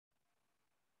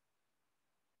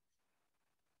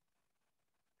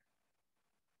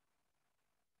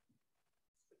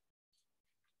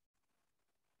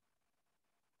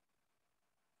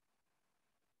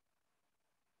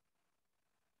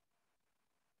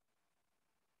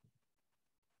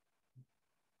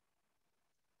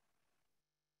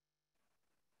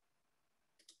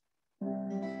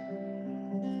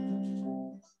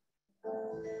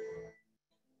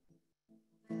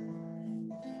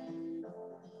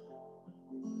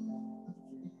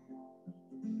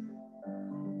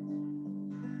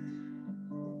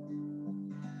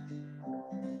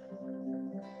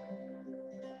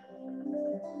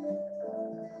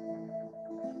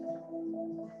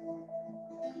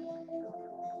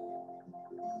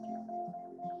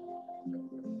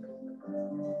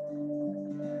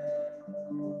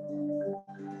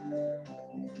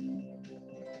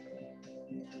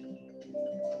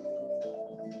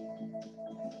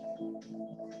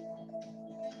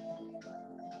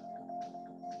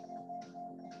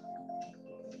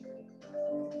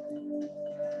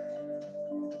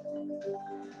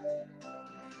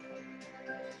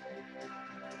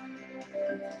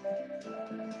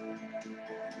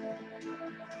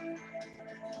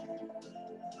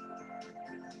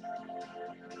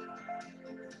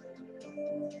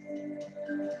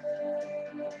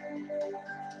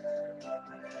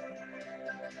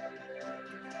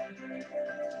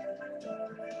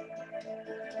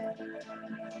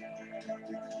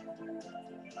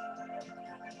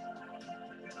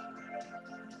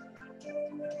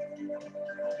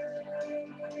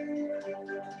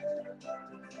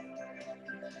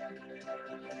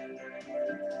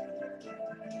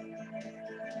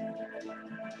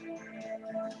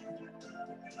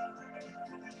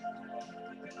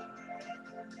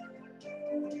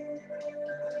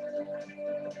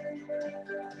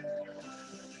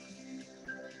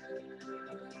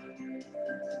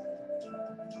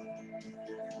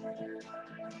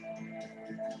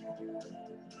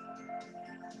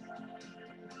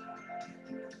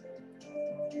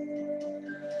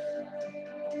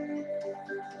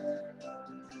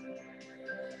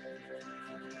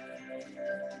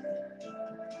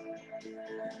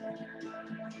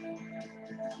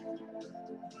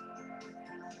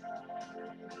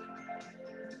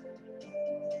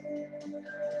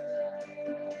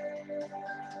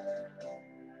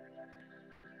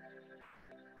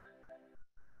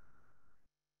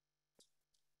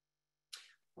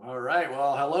All right,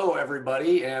 well, hello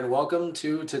everybody, and welcome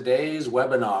to today's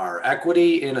webinar,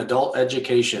 Equity in Adult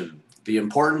Education, the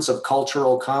Importance of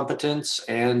Cultural Competence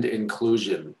and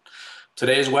Inclusion.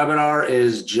 Today's webinar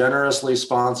is generously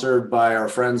sponsored by our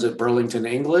friends at Burlington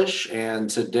English, and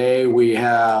today we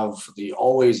have the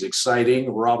always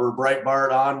exciting Robert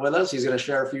Breitbart on with us. He's going to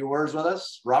share a few words with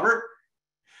us. Robert?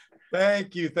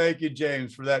 Thank you,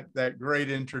 James, for that great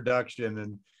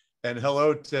introduction, and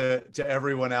hello to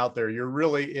everyone out there. You're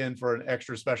really in for an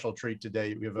extra special treat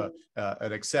today. We have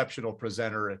an exceptional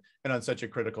presenter and on such a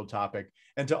critical topic.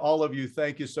 And to all of you,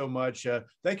 thank you so much.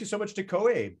 Thank you so much to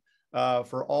COABE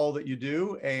for all that you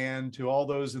do, and to all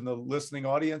those in the listening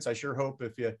audience. I sure hope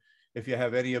if you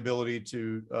have any ability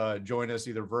to join us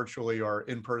either virtually or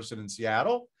in person in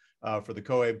Seattle for the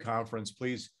COABE conference,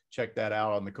 please check that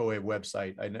out on the COABE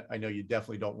website. I know you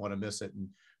definitely don't want to miss it. And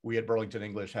we at Burlington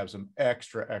English have some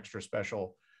extra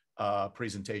special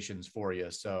presentations for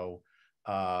you. So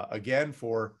again,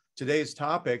 for today's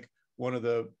topic,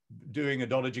 doing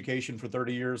adult education for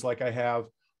 30 years like I have,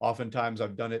 oftentimes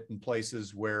I've done it in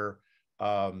places where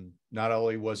not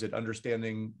only was it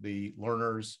understanding the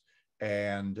learners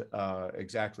and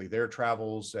exactly their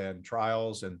travels and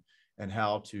trials and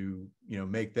how to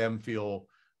make them feel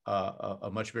a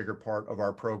much bigger part of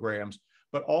our programs,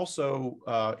 but also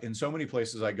in so many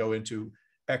places I go into,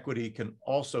 equity can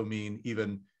also mean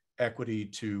even equity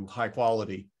to high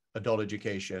quality adult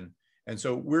education. And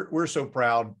so we're so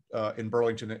proud in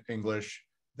Burlington English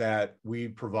that we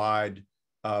provide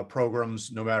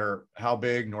programs, no matter how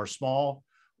big nor small,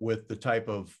 with the type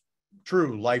of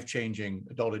true life-changing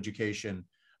adult education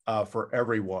for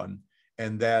everyone.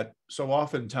 And that so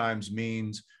oftentimes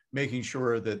means making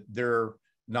sure that they're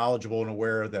knowledgeable and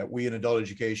aware that we in adult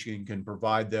education can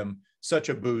provide them such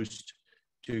a boost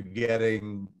to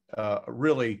getting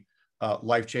really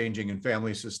life-changing and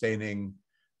family-sustaining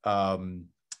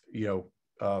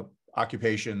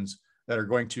occupations that are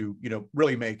going to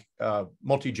really make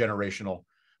multi-generational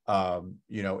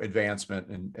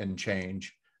advancement and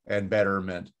change and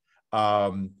betterment.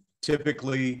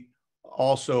 Typically,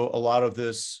 also a lot of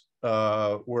this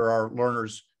where our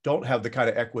learners don't have the kind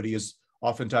of equity is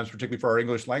oftentimes, particularly for our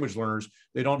English language learners,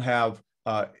 they don't have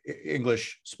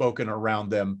English spoken around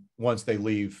them once they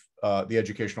leave the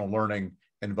educational learning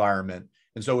environment.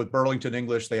 And so with Burlington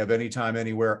English, they have anytime,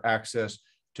 anywhere access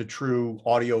to true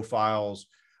audio files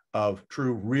of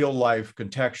true real life,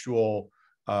 contextual,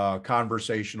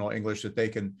 conversational English that they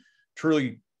can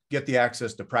truly get the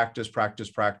access to practice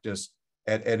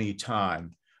at any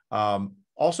time.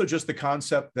 Also just the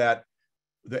concept that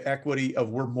the equity of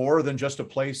we're more than just a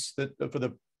place that for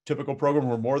the typical program,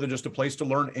 we're more than just a place to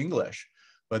learn English,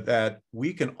 but that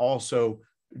we can also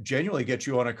genuinely get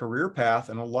you on a career path.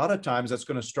 And a lot of times that's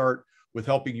going to start with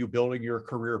helping you building your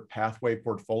career pathway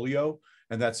portfolio.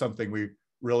 And that's something we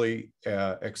really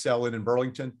excel in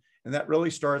Burlington. And that really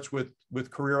starts with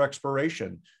career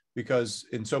exploration, because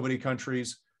in so many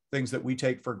countries, things that we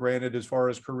take for granted as far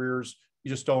as careers,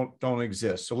 you just don't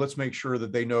exist. So let's make sure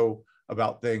that they know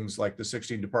about things like the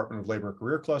 16 Department of Labor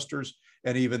career clusters,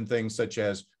 and even things such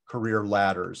as career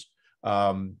ladders.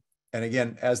 And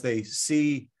again, as they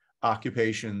see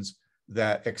occupations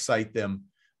that excite them,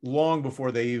 long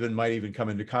before they might even come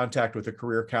into contact with a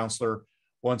career counselor,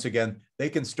 once again, they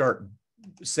can start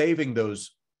saving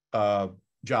those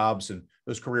jobs and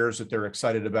those careers that they're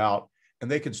excited about, and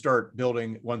they can start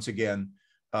building, once again,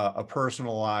 a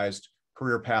personalized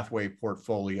career pathway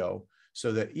portfolio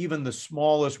so that even the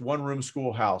smallest one-room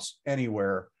schoolhouse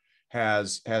anywhere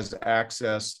has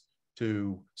access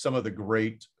to some of the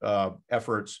great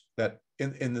efforts that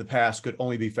in the past could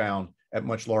only be found at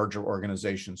much larger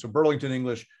organizations. So Burlington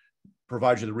English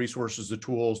provides you the resources, the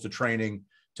tools, the training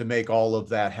to make all of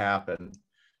that happen.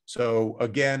 So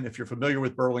again, if you're familiar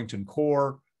with Burlington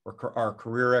Core or our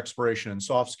career exploration and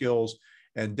soft skills,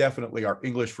 and definitely our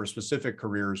English for specific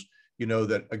careers, you know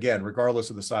that, again, regardless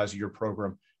of the size of your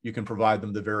program, you can provide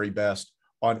them the very best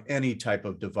on any type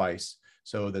of device.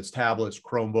 So that's tablets,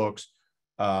 Chromebooks,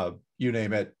 you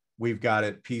name it, we've got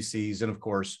it, PCs, and of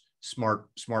course,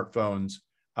 smartphones,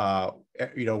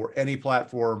 you know, or any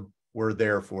platform, we're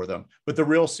there for them. But the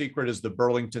real secret is the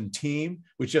Burlington team,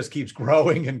 which just keeps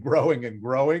growing and growing and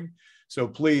growing. So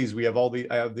please, we have all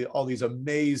these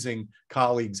amazing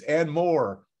colleagues and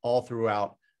more all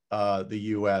throughout the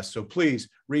US. So please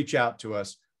reach out to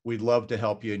us. We'd love to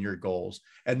help you in your goals.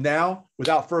 And now,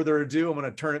 without further ado, I'm going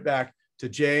to turn it back to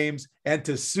James and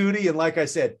to Sudi. And like I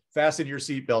said, fasten your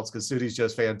seatbelts because Sudi's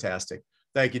just fantastic.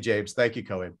 Thank you, James. Thank you,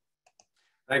 Cohen.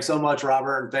 Thanks so much,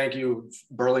 Robert. And thank you,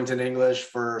 Burlington English,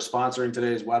 for sponsoring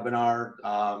today's webinar.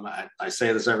 I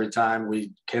say this every time,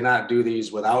 we cannot do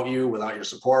these without you, without your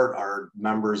support. Our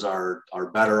members are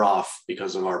better off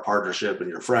because of our partnership and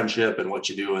your friendship and what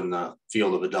you do in the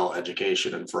field of adult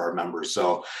education and for our members.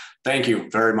 So thank you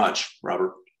very much,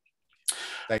 Robert.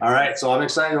 All right, so I'm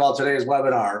excited about today's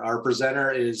webinar. Our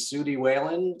presenter is Sudi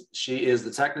Whalen. She is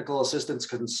the Technical Assistance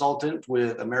Consultant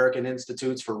with American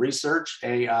Institutes for Research,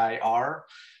 AIR.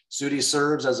 Sudi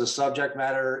serves as a subject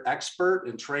matter expert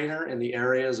and trainer in the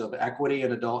areas of equity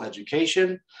in adult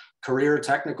education, career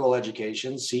technical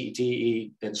education,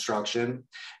 CTE instruction,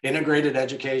 integrated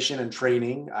education and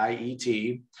training,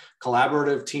 IET,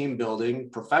 collaborative team building,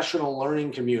 professional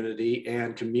learning community,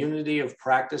 and community of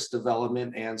practice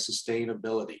development and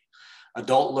sustainability,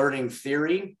 adult learning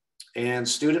theory, and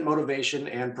student motivation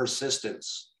and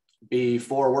persistence.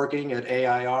 Before working at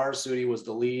AIR, Sudi was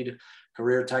the lead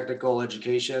career technical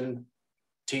education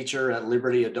teacher at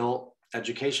Liberty Adult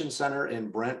Education Center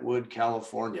in Brentwood,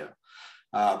 California.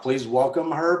 Please welcome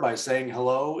her by saying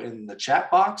hello in the chat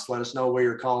box. Let us know where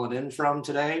you're calling in from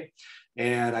today.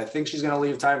 And I think she's going to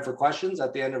leave time for questions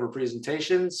at the end of her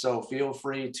presentation. So feel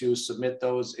free to submit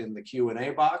those in the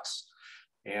Q&A box.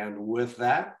 And with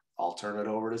that, I'll turn it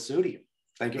over to Sudi.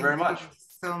 Thank you very much. Thank you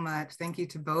so much. Thank you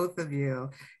to both of you.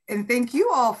 And thank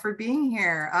you all for being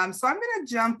here. So I'm going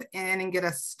to jump in and get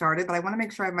us started, but I want to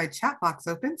make sure I have my chat box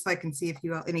open so I can see if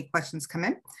you any questions come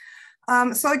in.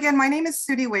 So again, my name is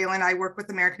Sudi Whalen. I work with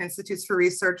American Institutes for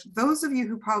Research. Those of you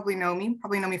who probably know me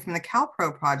from the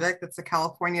CalPro project. That's the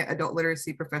California Adult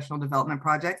Literacy Professional Development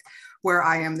Project, where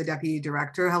I am the Deputy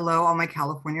Director. Hello, all my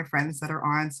California friends that are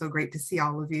on. So great to see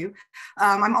all of you.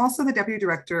 I'm also the Deputy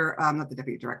Director,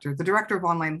 the Director of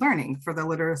Online Learning for the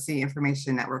Literacy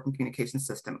Information Network and Communication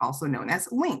System, also known as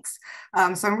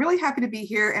LINKS. So I'm really happy to be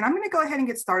here, and I'm going to go ahead and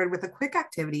get started with a quick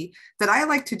activity that I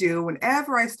like to do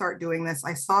whenever I start doing this.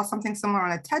 I saw something similar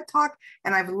on a TED Talk,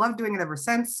 and I've loved doing it ever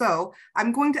since. So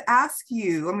I'm going to ask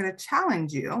you, I'm going to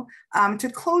challenge you to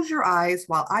close your eyes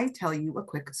while I tell you a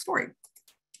quick story.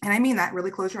 And I mean that,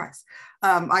 really close your eyes.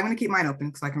 I'm going to keep mine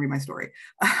open so I can read my story.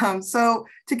 So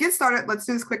to get started, let's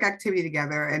do this quick activity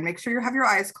together and make sure you have your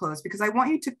eyes closed because I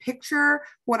want you to picture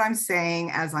what I'm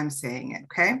saying as I'm saying it,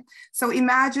 okay? So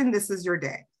imagine this is your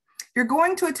day. You're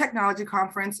going to a technology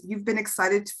conference you've been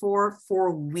excited for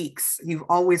weeks. You've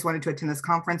always wanted to attend this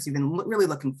conference. You've been really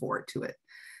looking forward to it.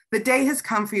 The day has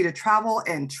come for you to travel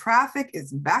and traffic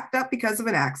is backed up because of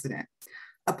an accident.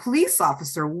 A police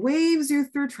officer waves you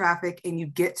through traffic and you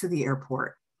get to the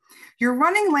airport. You're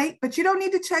running late, but you don't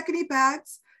need to check any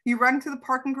bags. You run to the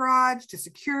parking garage, to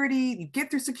security, you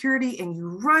get through security and you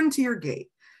run to your gate.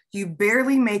 You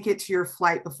barely make it to your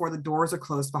flight before the doors are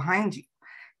closed behind you.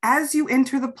 As you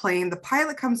enter the plane, the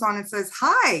pilot comes on and says,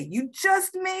 "Hi, you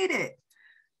just made it."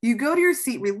 You go to your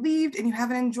seat relieved and you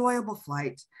have an enjoyable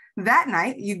flight. That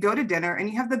night, you go to dinner and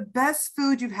you have the best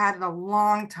food you've had in a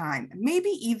long time, maybe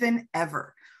even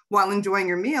ever. While enjoying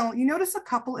your meal, you notice a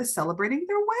couple is celebrating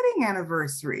their wedding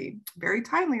anniversary. Very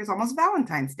timely, it's almost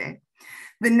Valentine's Day.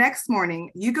 The next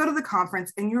morning, you go to the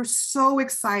conference and you're so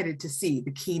excited to see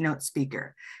the keynote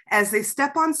speaker. As they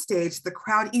step on stage, the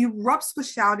crowd erupts with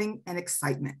shouting and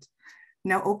excitement.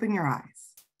 Now open your eyes.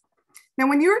 Now,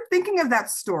 when you were thinking of that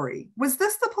story, was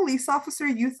this the police officer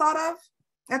you thought of?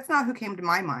 That's not who came to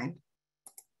my mind.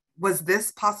 Was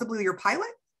this possibly your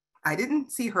pilot? I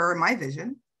didn't see her in my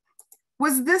vision.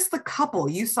 Was this the couple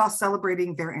you saw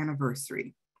celebrating their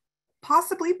anniversary?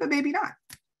 Possibly, but maybe not.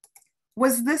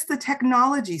 Was this the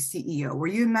technology CEO? Were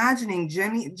you imagining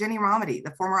Jenny Romedy,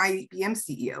 the former IBM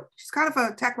CEO? She's kind of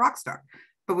a tech rock star,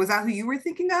 but was that who you were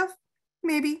thinking of?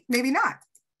 Maybe, maybe not.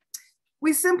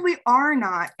 We simply are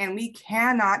not, and we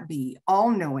cannot be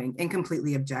all-knowing and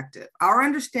completely objective. Our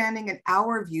understanding and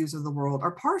our views of the world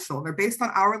are partial. They're based on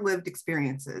our lived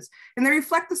experiences, and they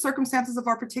reflect the circumstances of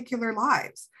our particular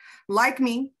lives. Like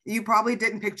me, you probably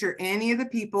didn't picture any of the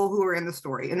people who are in the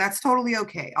story, and that's totally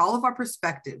okay. All of our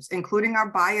perspectives, including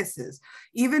our biases,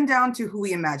 even down to who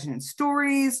we imagine in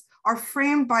stories, are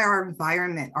framed by our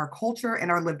environment, our culture, and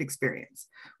our lived experience.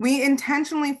 We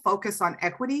intentionally focus on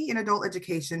equity in adult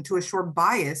education to assure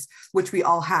bias, which we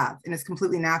all have and is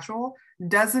completely natural,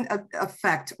 doesn't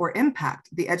affect or impact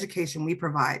the education we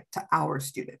provide to our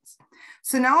students.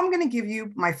 So now I'm going to give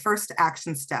you my first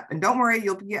action step. And don't worry,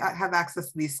 you'll have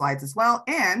access to these slides as well.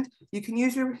 And you can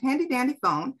use your handy dandy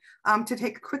phone to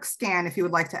take a quick scan if you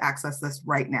would like to access this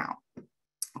right now.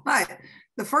 But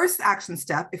the first action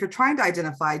step, if you're trying to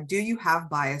identify, do you have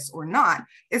bias or not,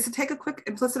 is to take a quick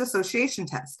implicit association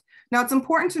test. Now, it's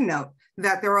important to note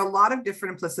that there are a lot of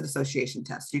different implicit association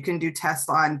tests. You can do tests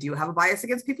on, do you have a bias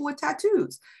against people with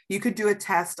tattoos? You could do a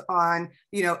test on,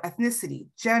 ethnicity,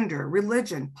 gender,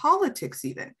 religion, politics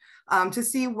even, to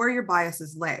see where your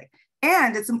biases lay.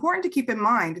 And it's important to keep in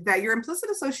mind that your implicit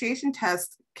association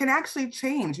test can actually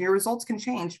change, and your results can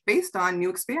change based on new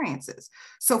experiences.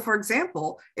 So for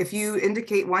example, if you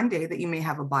indicate one day that you may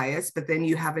have a bias, but then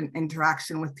you have an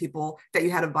interaction with people that you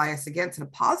had a bias against and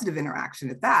a positive interaction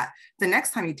at that, the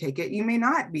next time you take it, you may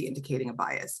not be indicating a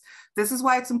bias. This is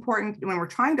why it's important when we're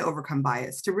trying to overcome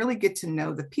bias to really get to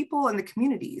know the people and the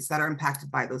communities that are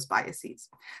impacted by those biases.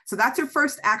 So that's your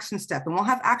first action step, and we'll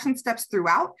have action steps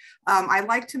throughout. I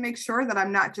like to make sure that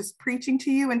I'm not just preaching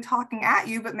to you and talking at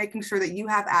you, but making sure that you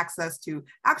have access to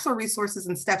actual resources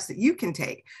and steps that you can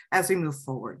take as we move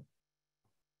forward.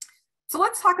 So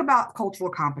let's talk about cultural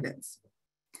competence.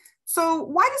 So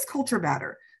why does culture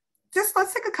matter? Just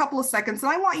let's take a couple of seconds,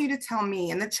 and I want you to tell me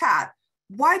in the chat,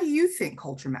 why do you think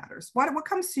culture matters? What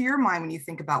comes to your mind when you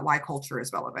think about why culture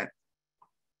is relevant?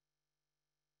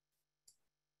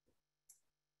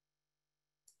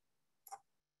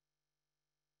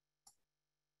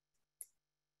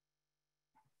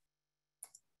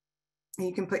 And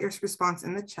you can put your response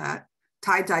in the chat.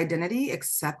 Tied to identity,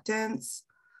 acceptance.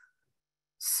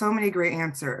 So many great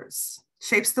answers.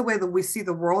 Shapes the way that we see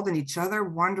the world and each other.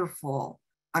 Wonderful.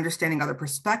 Understanding other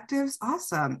perspectives.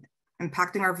 Awesome.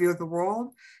 Impacting our view of the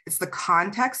world. It's the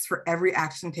context for every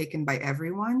action taken by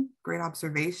everyone. Great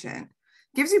observation.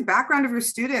 Gives you background of your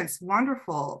students.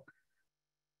 Wonderful.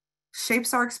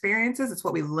 Shapes our experiences. It's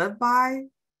what we live by.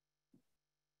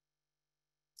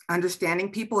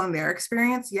 Understanding people and their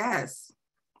experience, yes.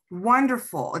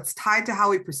 Wonderful. It's tied to how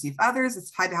we perceive others.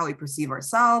 It's tied to how we perceive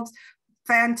ourselves.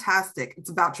 Fantastic. It's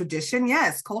about tradition.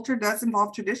 Yes, culture does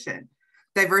involve tradition.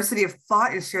 Diversity of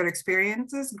thought and shared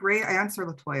experiences. Great answer,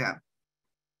 Latoya.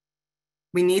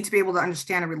 We need to be able to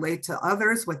understand and relate to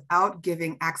others without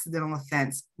giving accidental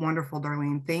offense. Wonderful,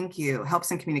 Darlene. Thank you.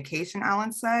 Helps in communication,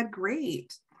 Alan said.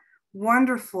 Great.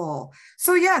 Wonderful.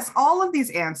 So yes, all of these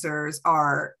answers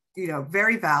are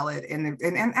very valid and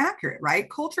accurate, right?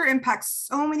 Culture impacts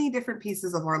so many different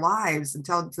pieces of our lives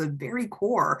until to the very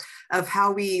core of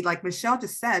how we, like Michelle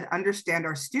just said, understand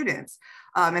our students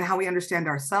and how we understand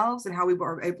ourselves and how we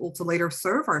are able to later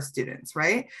serve our students,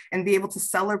 right? And be able to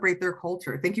celebrate their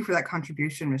culture. Thank you for that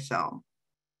contribution, Michelle.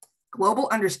 Global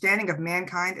understanding of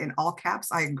mankind in all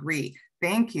caps, I agree.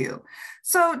 Thank you.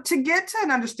 So to get to an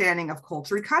understanding of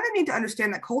culture, we kind of need to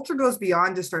understand that culture goes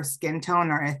beyond just our skin tone,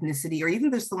 our ethnicity, or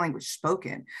even just the language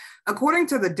spoken. According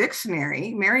to the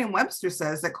dictionary, Merriam-Webster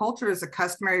says that culture is a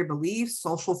customary belief,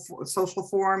 social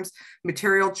forms,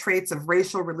 material traits of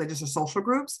racial, religious, or social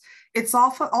groups. It's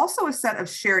also a set of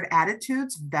shared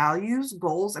attitudes, values,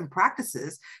 goals, and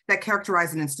practices that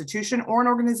characterize an institution or an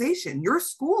organization. Your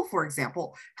school, for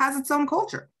example, has its own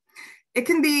culture. It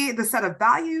can be the set of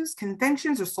values,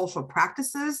 conventions, or social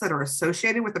practices that are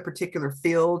associated with a particular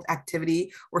field,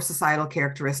 activity, or societal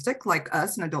characteristic, like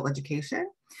us in adult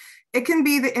education. It can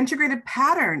be the integrated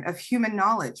pattern of human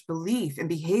knowledge, belief, and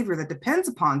behavior that depends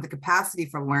upon the capacity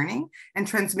for learning and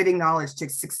transmitting knowledge to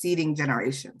succeeding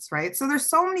generations, right? So there's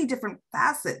so many different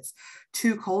facets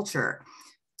to culture.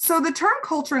 So the term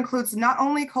culture includes not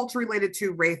only culture related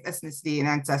to race, ethnicity, and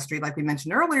ancestry, like we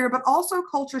mentioned earlier, but also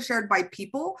culture shared by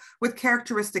people with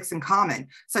characteristics in common,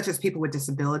 such as people with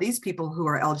disabilities, people who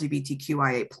are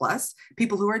LGBTQIA+,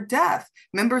 people who are deaf,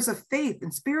 members of faith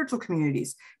and spiritual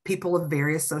communities, people of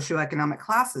various socioeconomic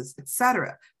classes,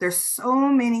 etc. There's so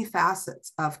many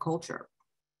facets of culture.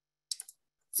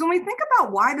 So when we think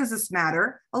about why does this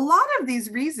matter, a lot of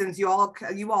these reasons you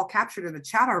all captured in the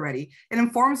chat already. It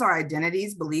informs our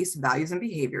identities, beliefs, values, and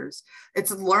behaviors.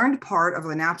 It's a learned part of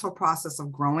the natural process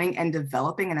of growing and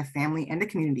developing in a family and a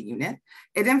community unit.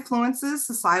 It influences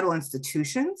societal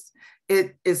institutions.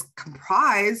 It is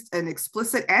comprised in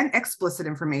explicit and explicit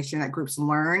information that groups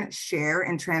learn, share,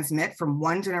 and transmit from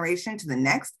one generation to the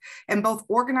next, and both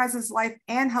organizes life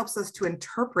and helps us to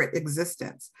interpret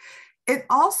existence. It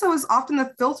also is often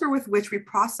the filter with which we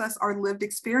process our lived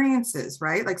experiences,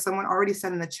 right? Like someone already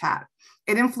said in the chat.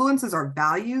 It influences our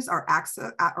values, our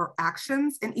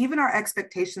actions, and even our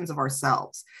expectations of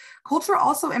ourselves. Culture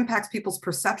also impacts people's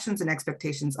perceptions and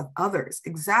expectations of others,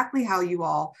 exactly how you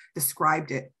all described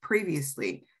it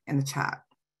previously in the chat.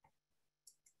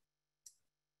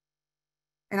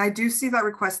 And I do see that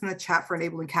request in the chat for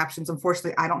enabling captions.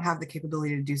 Unfortunately, I don't have the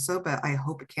capability to do so, but I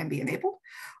hope it can be enabled.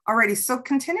 Alrighty, so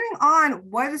continuing on,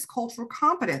 what is cultural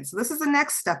competence? So this is the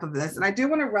next step of this. And I do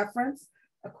want to reference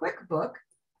a quick book.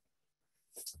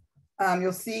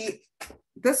 You'll see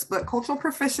this book, Cultural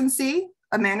Proficiency,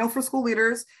 a manual for school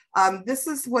leaders. This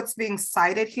is what's being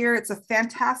cited here. It's a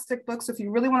fantastic book. So if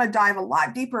you really want to dive a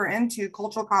lot deeper into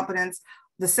cultural competence,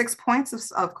 the 6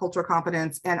 points of cultural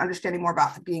competence and understanding more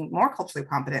about being more culturally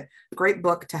competent, great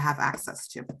book to have access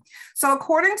to. So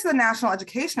according to the National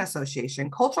Education Association,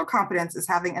 cultural competence is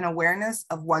having an awareness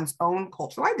of one's own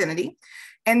cultural identity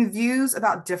and views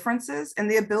about differences and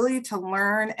the ability to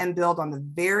learn and build on the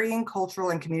varying cultural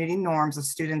and community norms of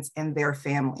students and their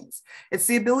families. It's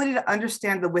the ability to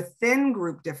understand the within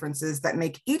group differences that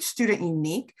make each student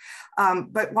unique,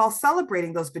 but while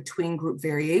celebrating those between group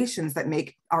variations that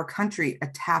make our country a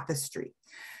tapestry.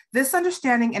 This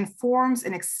understanding informs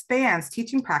and expands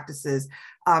teaching practices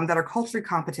that are culturally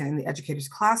competent in the educator's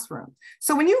classroom.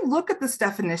 So when you look at this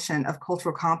definition of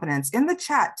cultural competence in the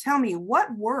chat, tell me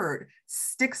what word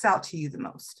sticks out to you the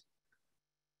most?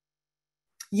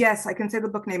 Yes, I can say the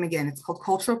book name again. It's called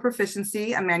Cultural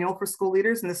Proficiency, a manual for school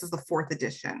leaders, and this is the 4th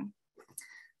edition.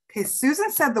 Okay,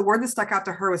 Susan said the word that stuck out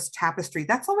to her was tapestry.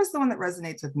 That's always the one that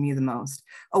resonates with me the most.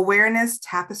 Awareness,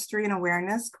 tapestry, and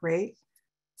awareness, great.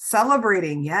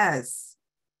 Celebrating, yes.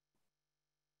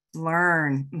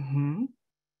 Learn,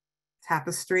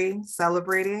 Tapestry,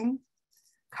 celebrating.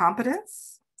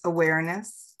 Competence,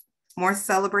 awareness. More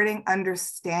celebrating,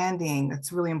 understanding,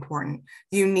 that's really important.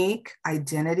 Unique,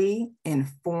 identity,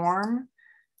 inform,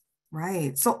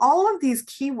 right. So all of these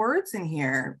key words in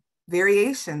here,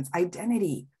 variations,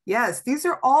 identity, yes, these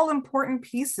are all important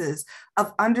pieces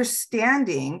of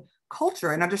understanding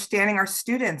culture and understanding our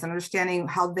students and understanding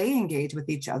how they engage with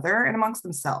each other and amongst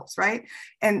themselves, right?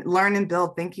 And learn and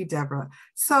build. Thank you, Deborah.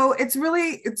 So it's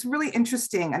really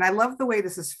interesting. And I love the way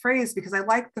this is phrased because I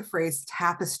like the phrase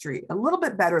tapestry a little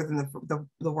bit better than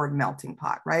the word melting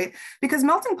pot, right? Because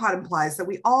melting pot implies that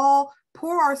we all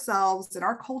pour ourselves and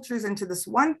our cultures into this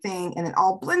one thing and it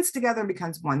all blends together and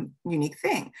becomes one unique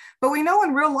thing. But we know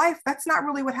in real life, that's not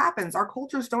really what happens. Our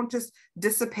cultures don't just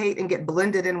dissipate and get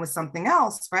blended in with something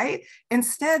else, right?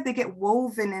 Instead, they get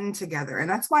woven in together. And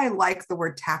that's why I like the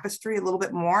word tapestry a little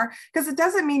bit more, because it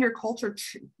doesn't mean your culture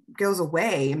goes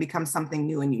away and becomes something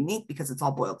new and unique because it's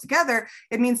all boiled together.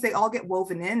 It means they all get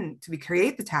woven in to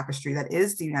create the tapestry that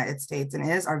is the United States and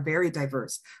is our very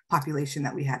diverse population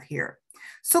that we have here.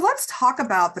 So let's talk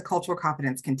about the cultural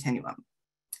competence continuum.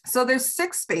 So there's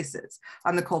 6 spaces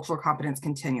on the cultural competence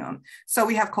continuum. So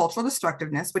we have cultural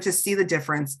destructiveness, which is see the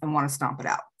difference and want to stomp it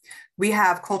out. We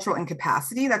have cultural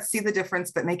incapacity, that's see the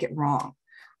difference but make it wrong.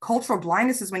 Cultural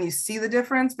blindness is when you see the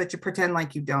difference but you pretend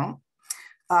like you don't.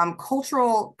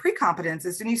 Cultural pre-competence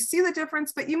is when you see the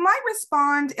difference, but you might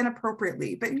respond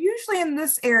inappropriately. But usually in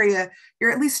this area,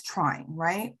 you're at least trying,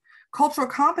 right? Cultural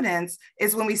competence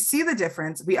is when we see the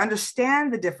difference, we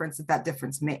understand the difference that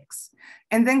difference makes.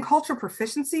 And then cultural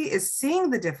proficiency is seeing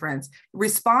the difference,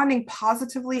 responding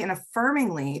positively and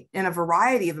affirmingly in a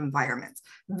variety of environments.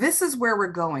 This is where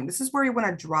we're going. This is where we want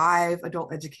to drive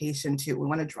adult education to. We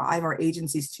want to drive our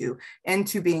agencies to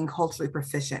into being culturally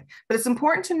proficient. But it's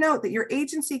important to note that your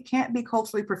agency can't be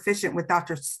culturally proficient without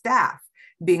your staff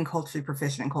being culturally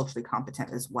proficient and culturally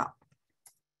competent as well.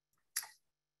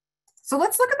 So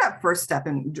let's look at that first step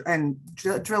and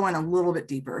drill in a little bit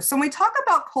deeper. So when we talk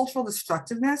about cultural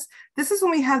destructiveness, this is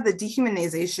when we have the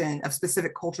dehumanization of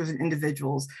specific cultures and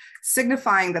individuals,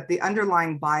 signifying that the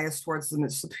underlying bias towards the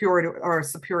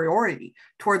superiority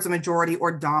towards a majority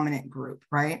or dominant group,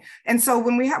 right? And so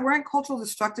when we're in cultural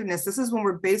destructiveness, this is when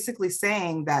we're basically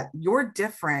saying that you're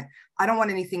different, I don't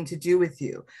want anything to do with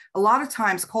you. A lot of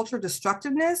times cultural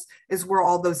destructiveness is where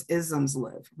all those isms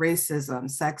live, racism,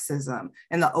 sexism,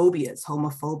 and the obias,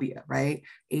 homophobia, right?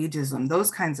 Ageism,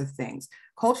 those kinds of things.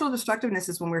 Cultural destructiveness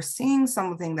is when we're seeing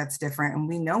something that's different and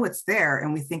we know it's there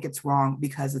and we think it's wrong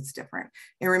because it's different.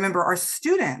 And remember, our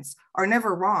students are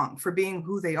never wrong for being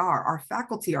who they are. Our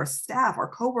faculty, our staff, our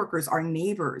coworkers, our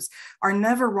neighbors are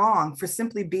never wrong for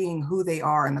simply being who they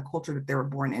are in the culture that they were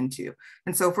born into.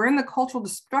 And so if we're in the cultural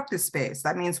destructive space,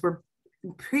 that means we're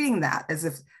treating that as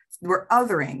if we're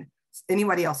othering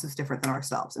anybody else who's different than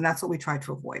ourselves. And that's what we try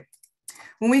to avoid.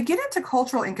 When we get into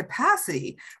cultural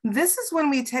incapacity, this is when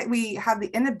we have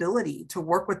the inability to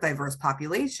work with diverse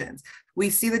populations. We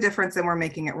see the difference and we're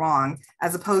making it wrong,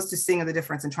 as opposed to seeing the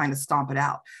difference and trying to stomp it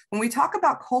out. When we talk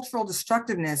about cultural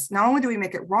destructiveness, not only do we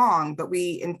make it wrong, but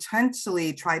we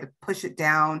intentionally try to push it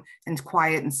down and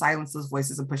quiet and silence those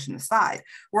voices and push them aside.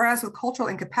 Whereas with cultural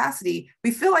incapacity,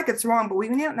 we feel like it's wrong, but we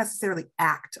may not necessarily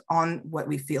act on what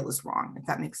we feel is wrong, if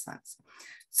that makes sense.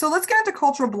 So let's get into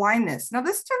cultural blindness. Now,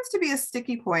 this tends to be a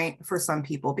sticky point for some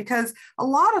people because a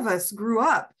lot of us grew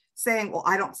up saying, well,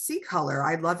 I don't see color.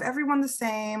 I love everyone the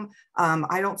same.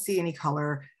 I don't see any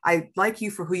color. I like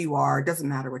you for who you are. It doesn't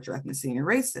matter what your ethnicity and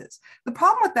race is. The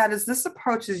problem with that is this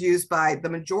approach is used by the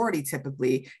majority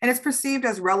typically, and it's perceived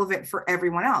as relevant for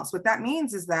everyone else. What that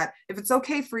means is that if it's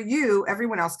okay for you,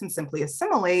 everyone else can simply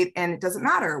assimilate, and it doesn't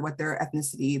matter what their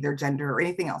ethnicity, their gender, or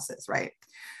anything else is, right?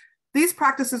 These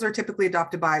practices are typically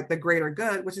adopted by the greater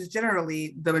good, which is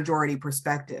generally the majority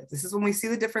perspective. This is when we see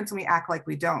the difference and we act like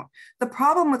we don't. The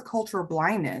problem with cultural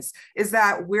blindness is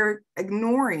that we're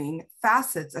ignoring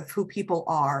facets of who people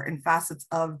are and facets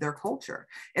of their culture.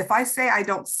 If I say I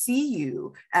don't see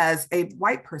you as a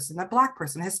white person, a Black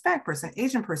person, a Hispanic person,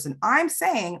 Asian person, I'm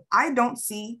saying I don't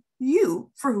see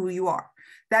you for who you are.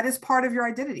 That is part of your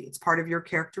identity. It's part of your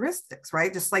characteristics,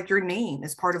 right? Just like your name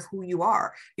is part of who you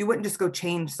are. You wouldn't just go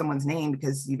change someone's name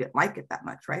because you didn't like it that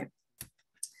much, right?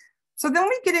 So then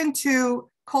we get into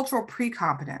cultural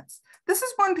pre-competence. This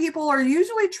is when people are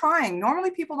usually trying.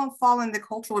 Normally people don't fall in the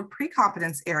cultural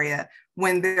pre-competence area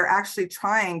when they're actually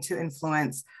trying to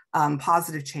influence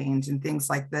positive change and things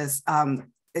like this.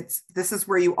 This is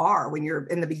where you are when you're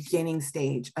in the beginning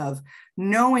stage of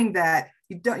knowing that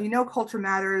you know culture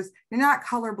matters, you're not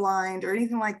colorblind or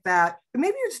anything like that, but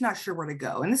maybe you're just not sure where to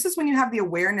go. And this is when you have the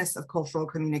awareness of cultural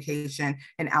communication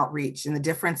and outreach and the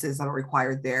differences that are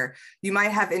required there. You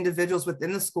might have individuals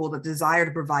within the school that desire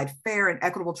to provide fair and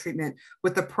equitable treatment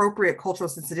with appropriate cultural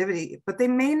sensitivity, but they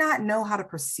may not know how to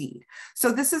proceed.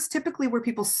 So this is typically where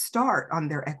people start on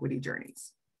their equity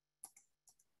journeys.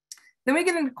 Then we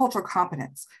get into cultural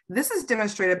competence. This is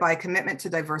demonstrated by a commitment to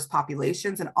diverse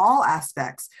populations in all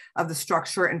aspects of the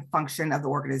structure and function of the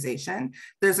organization.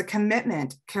 There's a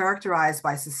commitment characterized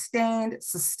by sustained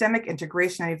systemic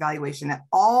integration and evaluation at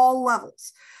all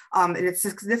levels. And it's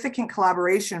significant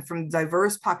collaboration from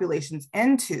diverse populations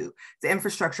into the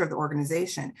infrastructure of the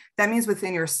organization. That means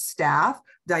within your staff,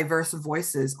 diverse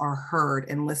voices are heard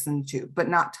and listened to, but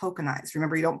not tokenized.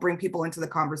 Remember, you don't bring people into the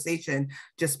conversation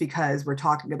just because we're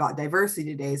talking about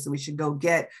diversity today, so we should go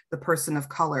get the person of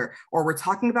color, or we're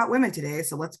talking about women today,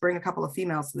 so let's bring a couple of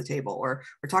females to the table, or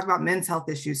we're talking about men's health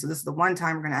issues, so this is the one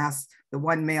time we're going to ask the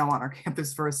one male on our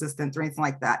campus for assistance or anything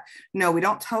like that. No, we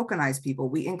don't tokenize people.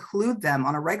 We include them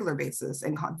on a regular basis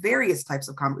in various types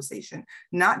of conversation,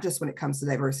 not just when it comes to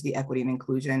diversity, equity, and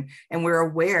inclusion. And we're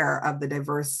aware of the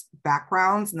diverse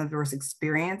backgrounds and the diverse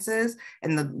experiences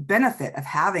and the benefit of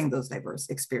having those diverse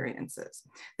experiences.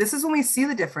 This is when we see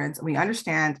the difference, and we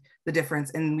understand the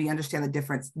difference, and we understand the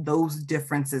difference those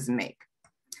differences make.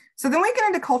 So then we get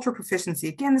into cultural proficiency.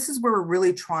 Again, this is where we're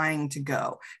really trying to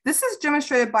go. This is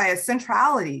demonstrated by a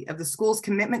centrality of the school's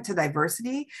commitment to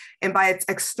diversity and by its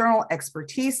external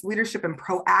expertise, leadership, and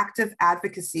proactive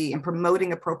advocacy in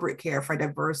promoting appropriate care for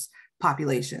diverse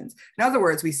populations. In other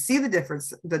words, we see the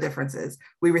differences,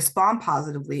 we respond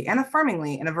positively and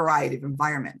affirmingly in a variety of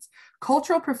environments.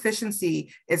 Cultural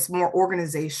proficiency is more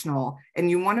organizational, and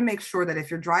you want to make sure that if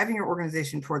you're driving your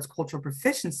organization towards cultural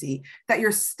proficiency, that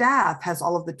your staff has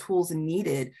all of the tools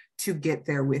needed to get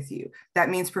there with you. That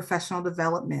means professional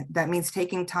development. That means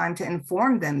taking time to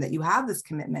inform them that you have this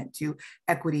commitment to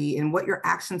equity and what your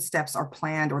action steps are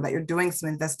planned, or that you're doing some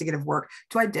investigative work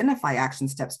to identify action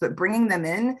steps, but bringing them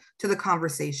in to the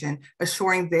conversation,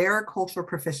 assuring their cultural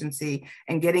proficiency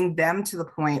and getting them to the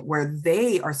point where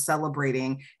they are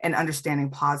celebrating and understanding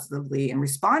positively and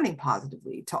responding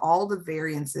positively to all the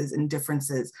variances and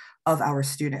differences of our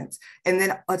students. And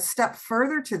then a step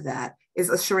further to that is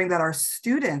assuring that our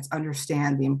students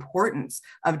understand the importance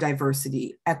of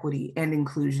diversity, equity, and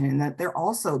inclusion, and that they're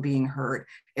also being heard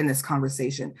in this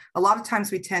conversation. A lot of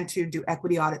times we tend to do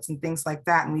equity audits and things like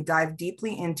that, and we dive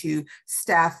deeply into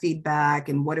staff feedback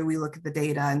and what do we look at the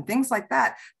data and things like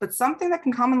that. But something that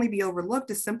can commonly be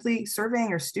overlooked is simply surveying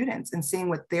your students and seeing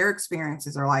what their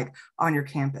experiences are like on your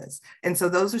campus. And so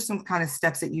those are some kind of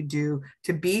steps that you do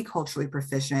to be culturally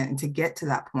proficient and to get to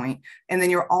that point. And then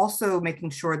you're also making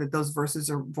sure that those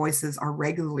voices are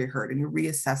regularly heard, and you're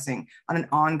reassessing on an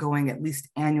ongoing, at least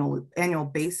annual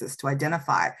basis to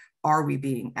identify, are we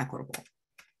being equitable?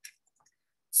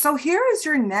 So here is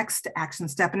your next action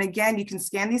step. And again, you can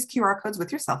scan these QR codes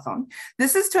with your cell phone.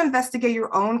 This is to investigate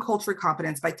your own cultural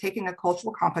competence by taking a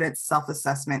cultural competence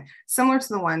self-assessment, similar to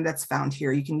the one that's found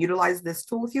here. You can utilize this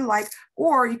tool if you like,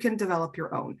 or you can develop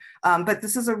your own. But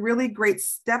this is a really great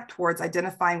step towards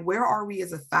identifying where are we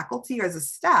as a faculty or as a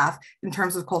staff in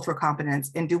terms of cultural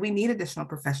competence, and do we need additional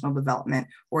professional development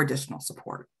or additional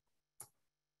support?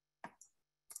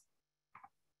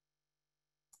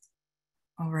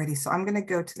 Alrighty, so I'm going to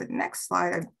go to the next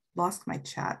slide. I lost my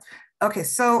chat. Okay,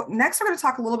 so next we're going to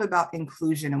talk a little bit about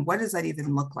inclusion and what does that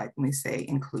even look like when we say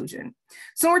inclusion.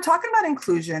 So when we're talking about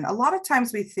inclusion, a lot of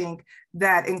times we think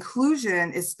that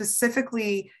inclusion is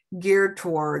specifically geared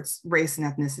towards race and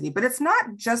ethnicity, but it's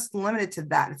not just limited to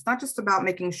that. It's not just about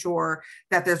making sure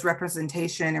that there's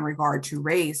representation in regard to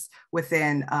race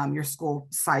within your school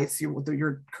sites,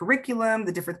 your curriculum,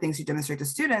 the different things you demonstrate to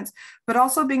students, but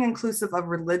also being inclusive of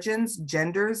religions,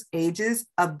 genders, ages,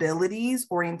 abilities,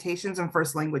 orientations, and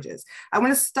first languages. I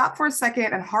want to stop for a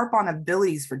second and harp on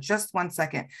abilities for just 1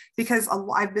 second, because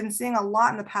I've been seeing a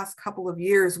lot in the past couple of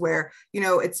years where,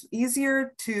 it's easier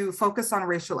to focus on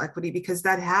racial equity because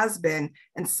that has been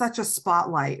in such a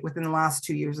spotlight within the last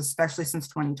 2 years, especially since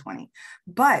 2020.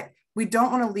 But we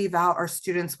don't want to leave out our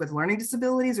students with learning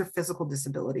disabilities or physical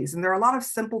disabilities. And there are a lot of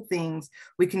simple things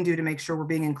we can do to make sure we're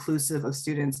being inclusive of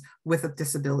students with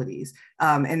disabilities.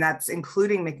 And that's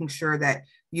including making sure that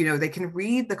they can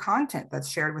read the content that's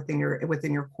shared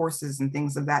within your courses and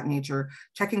things of that nature,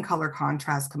 checking color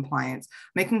contrast compliance,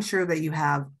 making sure that you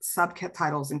have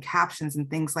subtitles and captions and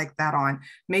things like that on,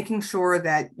 making sure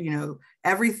that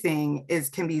everything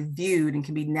can be viewed and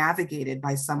can be navigated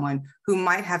by someone who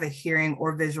might have a hearing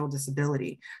or visual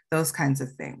disability, those kinds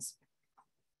of things.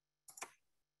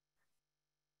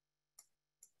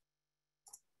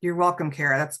 You're welcome,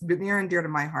 Kara. That's near and dear to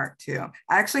my heart too.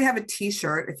 I actually have a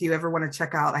t-shirt if you ever want to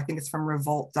check out. I think it's from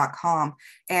revolt.com.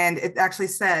 And it actually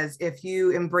says, if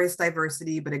you embrace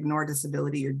diversity but ignore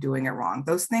disability, you're doing it wrong.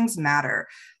 Those things matter.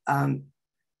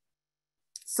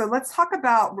 So let's talk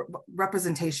about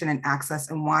representation and access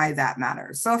and why that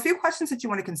matters. So a few questions that you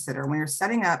want to consider when you're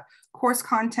setting up course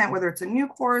content, whether it's a new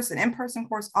course, an in-person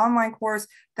course, online course,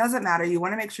 doesn't matter. You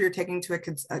want to make sure you're taking to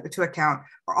account,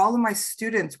 are all of my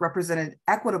students represented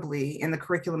equitably in the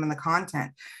curriculum and the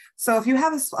content? So if you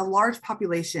have a large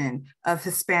population of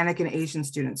Hispanic and Asian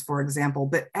students, for example,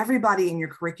 but everybody in your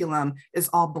curriculum is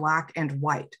all Black and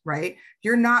white, right?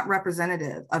 You're not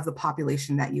representative of the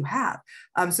population that you have.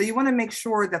 So you want to make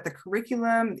sure that the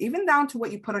curriculum, even down to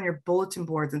what you put on your bulletin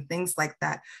boards and things like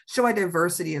that, show a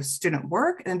diversity of student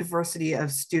work and a diversity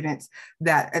of student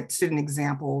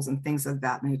examples and things of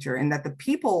that nature, and that the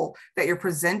people that you're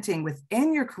presenting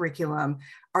within your curriculum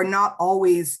are not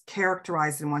always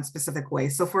characterized in one specific way.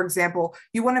 So for example,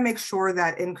 you want to make sure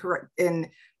that in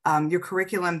your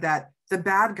curriculum that the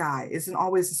bad guy isn't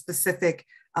always a specific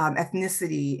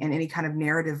ethnicity in any kind of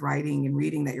narrative writing and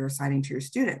reading that you're assigning to your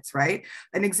students, right?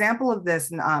 An example of this,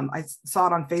 and I saw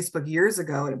it on Facebook years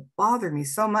ago, and it bothered me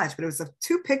so much, but it was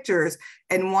two pictures,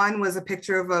 and one was a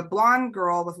picture of a blonde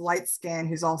girl with light skin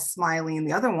who's all smiling, and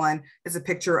the other one is a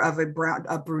picture of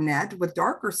a brunette with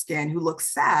darker skin who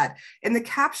looks sad. And the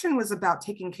caption was about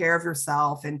taking care of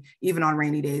yourself, and even on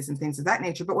rainy days and things of that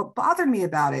nature. But what bothered me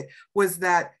about it was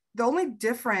that the only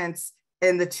difference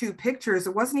in the two pictures,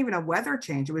 it wasn't even a weather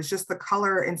change. It was just the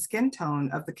color and skin tone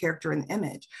of the character in the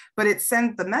image. But it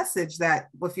sent the message that,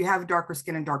 well, if you have darker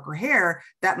skin and darker hair,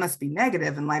 that must be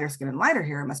negative, and lighter skin and lighter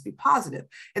hair must be positive.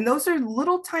 And those are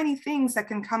little tiny things that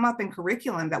can come up in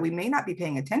curriculum that we may not be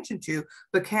paying attention to,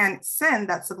 but can send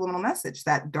that subliminal message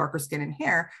that darker skin and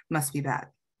hair must be bad.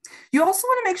 You also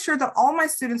want to make sure that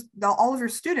all of your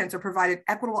students are provided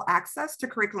equitable access to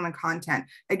curriculum and content.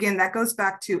 Again, that goes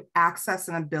back to access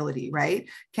and ability, right?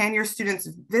 Can your students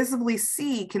visibly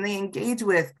see? Can they engage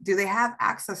with? Do they have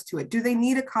access to it? Do they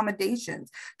need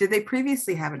accommodations? Did they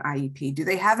previously have an IEP? Do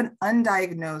they have an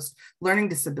undiagnosed learning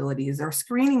disability? Is there a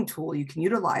screening tool you can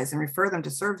utilize and refer them to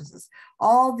services?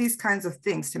 All these kinds of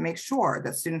things to make sure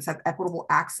that students have equitable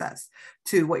access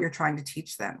to what you're trying to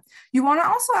teach them. You want to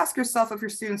also ask yourself if your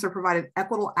students are provided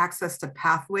equitable access to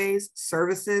pathways,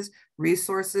 services,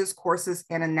 resources, courses,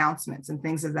 and announcements and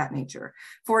things of that nature.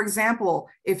 For example,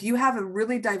 if you have a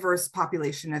really diverse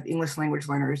population of English language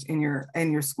learners in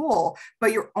your school,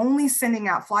 but you're only sending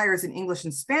out flyers in English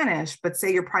and Spanish, but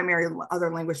say your primary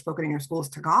other language spoken in your school is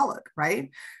Tagalog, right?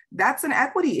 That's an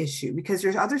equity issue because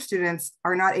your other students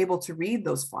are not able to read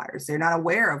those flyers. They're not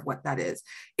aware of what that is.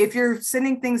 If you're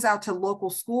sending things out to local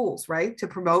schools, right, to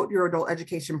promote your adult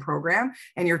education program,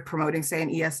 and you're promoting, say, an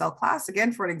ESL class,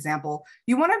 again, for an example,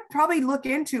 you want to probably look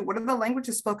into what are the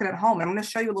languages spoken at home. And I'm going to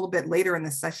show you a little bit later in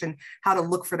this session how to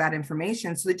look for that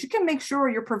information so that you can make sure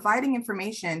you're providing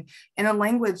information in a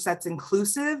language that's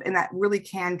inclusive and that really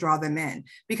can draw them in.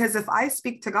 Because if I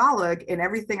speak Tagalog and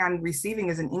everything I'm receiving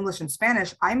is in English and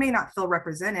Spanish, I may not feel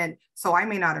represented, so I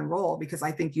may not enroll because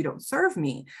I think you don't serve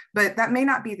me, but that may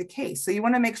not be the case. So you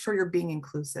want to make sure you're being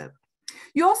inclusive.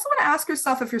 You also want to ask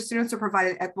yourself if your students are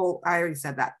provided equitable, I already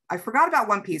said that. I forgot about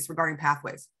one piece regarding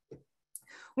pathways.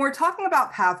 When we're talking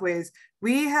about pathways,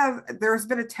 there's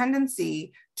been a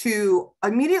tendency to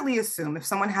immediately assume if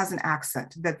someone has an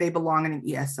accent that they belong in an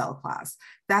ESL class.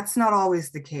 That's not always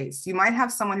the case. You might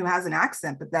have someone who has an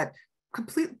accent, but that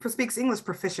speaks English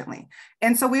proficiently.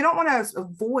 And so we don't want to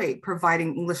avoid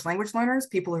providing English language learners,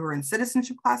 people who are in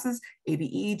citizenship classes,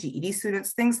 ABE, GED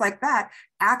students, things like that,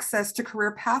 access to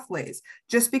career pathways.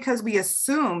 Just because we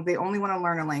assume they only want to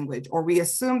learn a language or we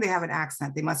assume they have an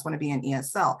accent, they must want to be in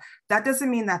ESL. That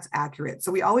doesn't mean that's accurate.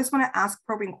 So we always want to ask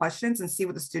probing questions and see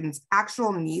what the students'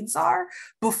 actual needs are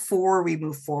before we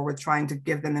move forward trying to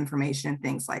give them information and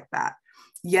things like that.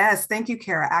 Yes, thank you,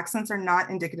 Kara. Accents are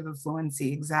not indicative of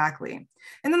fluency, exactly.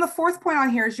 And then the fourth point on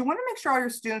here is you want to make sure all your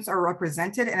students are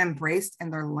represented and embraced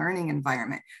in their learning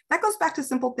environment. That goes back to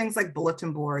simple things like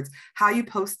bulletin boards, how you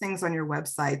post things on your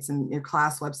websites and your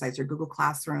class websites, your Google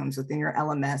Classrooms, within your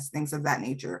LMS, things of that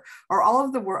nature. Or all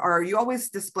of the work, are you always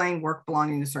displaying work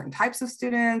belonging to certain types of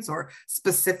students or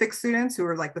specific students who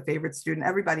are like the favorite student?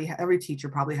 Every teacher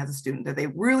probably has a student that they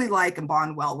really like and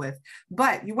bond well with,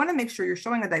 but you want to make sure you're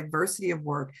showing a diversity of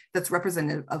work that's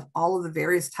representative of all of the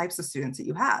various types of students that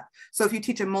you have. So if you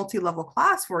teach a multi-level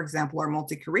class, for example, or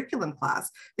multi-curriculum class,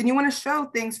 then you want to show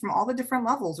things from all the different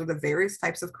levels or the various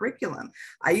types of curriculum.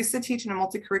 I used to teach in a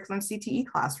multi-curriculum CTE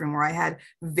classroom where I had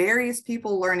various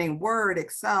people learning Word,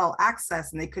 Excel,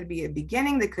 Access, and they could be at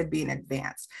beginning, they could be in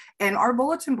advanced. And our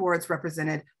bulletin boards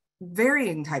represented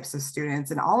varying types of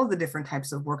students and all of the different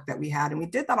types of work that we had. And we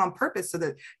did that on purpose so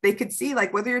that they could see,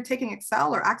 like, whether you're taking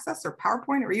Excel or Access or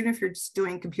PowerPoint, or even if you're just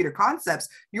doing computer concepts,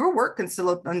 your work can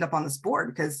still end up on this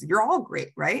board because you're all great,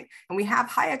 right? And we have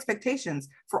high expectations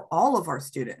for all of our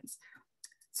students.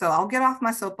 So I'll get off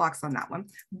my soapbox on that one.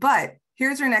 But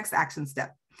here's your next action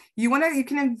step. You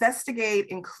can investigate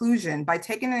inclusion by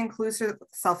taking an inclusive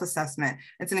self-assessment.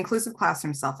 It's an inclusive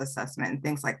classroom self-assessment and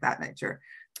things like that nature.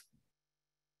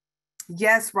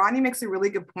 Yes, Rodney makes a really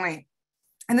good point.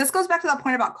 And this goes back to that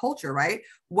point about culture, right?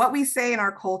 What we say in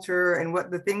our culture and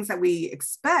what the things that we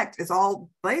expect is all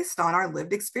based on our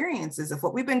lived experiences. If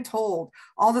what we've been told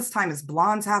all this time is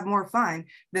blondes have more fun,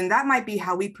 then that might be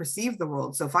how we perceive the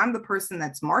world. So if I'm the person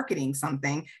that's marketing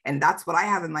something and that's what I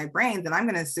have in my brain, then I'm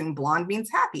going to assume blonde means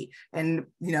happy and,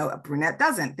 you know, a brunette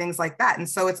doesn't, things like that. And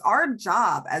so it's our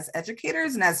job as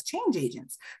educators and as change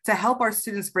agents to help our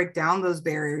students break down those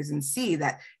barriers and see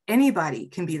that anybody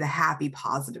can be the happy,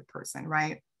 positive person,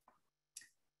 right?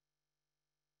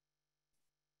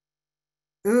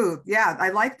 Ooh, yeah, I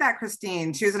like that,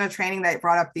 Christine. She was in a training that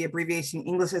brought up the abbreviation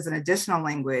English as an additional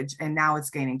language, and now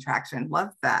it's gaining traction. Love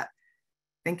that.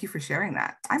 Thank you for sharing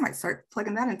that. I might start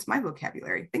plugging that into my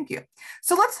vocabulary. Thank you.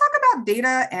 So let's talk about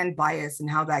data and bias and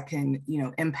how that can, you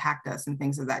know, impact us and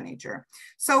things of that nature.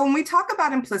 So when we talk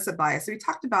about implicit bias, we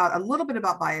talked about a little bit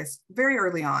about bias very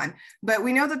early on, but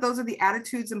we know that those are the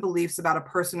attitudes and beliefs about a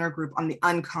person or group on the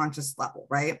unconscious level,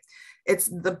 right? It's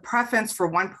the preference for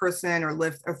one person or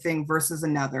lift or thing versus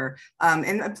another. And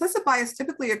implicit bias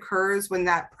typically occurs when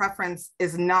that preference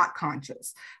is not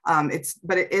conscious.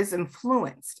 But it is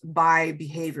influenced by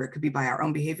behavior. It could be by our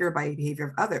own behavior, by behavior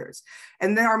of others.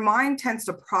 And then our mind tends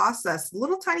to process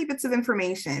little tiny bits of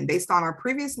information based on our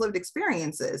previous lived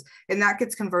experiences, and that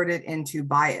gets converted into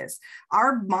bias.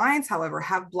 Our minds, however,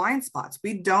 have blind spots.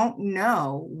 We don't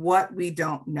know what we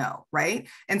don't know, right?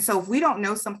 And so if we don't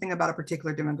know something about a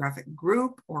particular demographic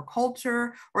group or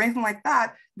culture or anything like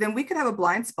that, then we could have a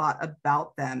blind spot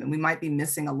about them, and we might be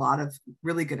missing a lot of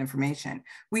really good information.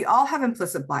 We all have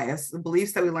implicit bias, the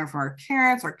beliefs that we learn from our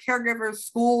parents, our caregivers,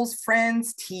 schools,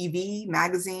 friends, TV,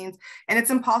 magazines, and it's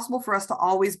impossible for us to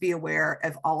always be aware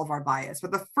of all of our bias.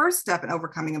 But the first step in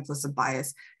overcoming implicit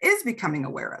bias is becoming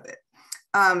aware of it.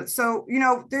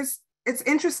 It's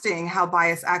interesting how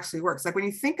bias actually works. Like when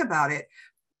you think about it,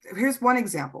 here's one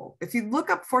example. If you look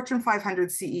up Fortune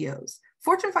 500 CEOs,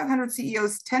 Fortune 500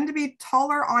 CEOs tend to be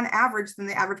taller on average than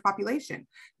the average population.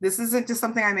 This isn't just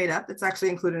something I made up. It's actually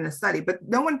included in a study, but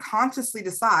no one consciously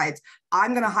decides,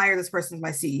 I'm going to hire this person as my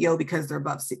CEO because they're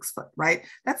above 6 foot, right?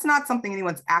 That's not something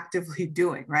anyone's actively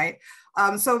doing, right?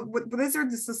 So these are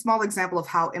just a small example of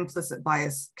how implicit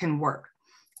bias can work.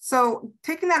 So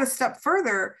taking that a step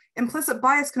further, implicit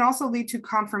bias can also lead to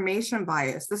confirmation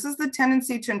bias. This is the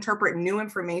tendency to interpret new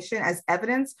information as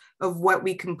evidence of what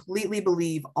we completely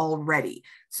believe already.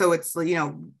 So it's,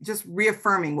 just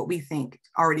reaffirming what we think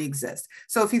already exists.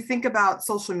 So if you think about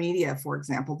social media, for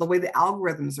example, the way the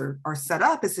algorithms are set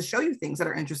up is to show you things that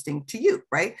are interesting to you,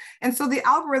 right? And so the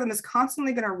algorithm is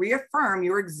constantly going to reaffirm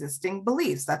your existing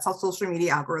beliefs. That's how social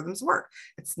media algorithms work.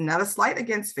 It's not a slight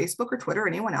against Facebook or Twitter or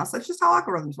anyone else. That's just how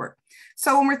algorithms work.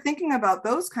 So when we're thinking about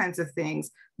those kinds of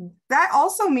things, that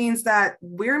also means that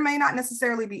we may not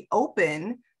necessarily be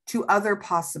open to other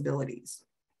possibilities.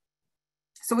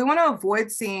 So we want to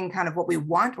avoid seeing kind of what we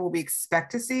want or what we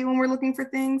expect to see when we're looking for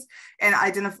things, and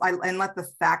identify and let the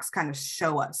facts kind of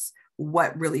show us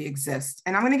what really exists.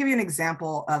 And I'm going to give you an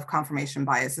example of confirmation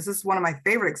bias. This is one of my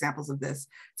favorite examples of this.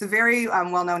 It's a very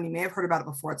well-known, you may have heard about it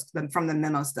before, it's from the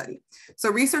memo study. So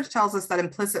research tells us that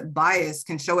implicit bias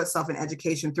can show itself in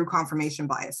education through confirmation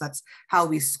bias. That's how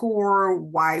we score,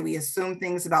 why we assume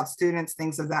things about students,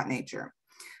 things of that nature.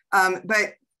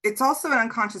 But it's also an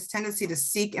unconscious tendency to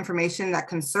seek information that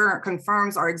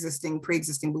confirms our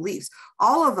pre-existing beliefs.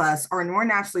 All of us are more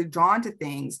naturally drawn to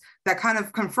things that kind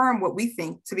of confirm what we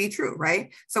think to be true,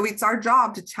 right? So it's our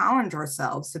job to challenge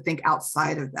ourselves to think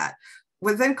outside of that.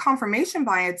 Within confirmation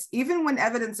bias, even when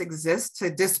evidence exists to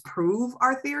disprove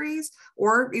our theories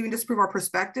or even disprove our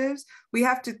perspectives, we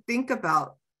have to think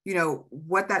about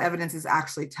what that evidence is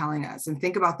actually telling us, and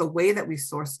think about the way that we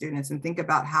source students, and think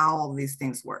about how all of these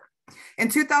things work. In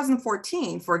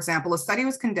 2014, for example, a study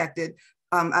was conducted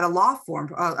at a law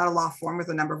firm with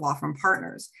a number of law firm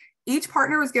partners. Each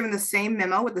partner was given the same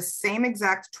memo with the same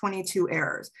exact 22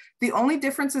 errors. The only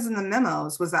differences in the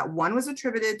memos was that one was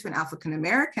attributed to an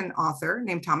African-American author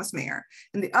named Thomas Mayer,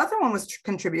 and the other one was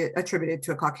attributed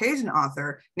to a Caucasian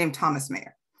author named Thomas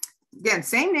Mayer. Again,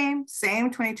 same name,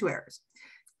 same 22 errors.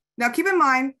 Now, keep in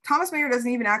mind, Thomas Mayer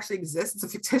doesn't even actually exist.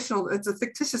 It's a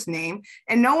fictitious name,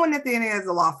 and no one at any of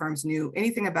the law firms knew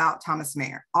anything about Thomas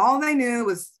Mayer. All they knew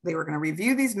was they were going to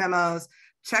review these memos,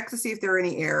 check to see if there were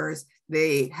any errors.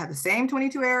 They had the same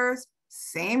 22 errors,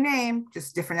 same name,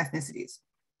 just different ethnicities.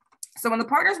 So when the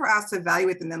partners were asked to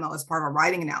evaluate the memo as part of a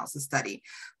writing analysis study,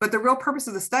 but the real purpose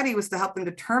of the study was to help them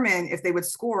determine if they would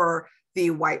score the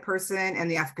white person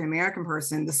and the African-American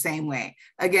person the same way.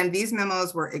 Again, these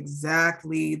memos were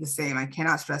exactly the same. I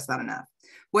cannot stress that enough.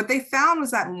 What they found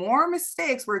was that more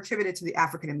mistakes were attributed to the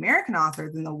African-American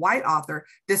author than the white author,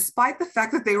 despite the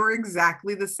fact that they were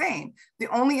exactly the same. The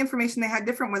only information they had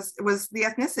different was the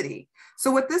ethnicity.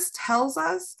 So what this tells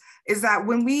us is that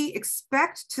when we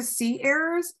expect to see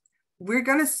errors, we're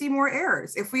going to see more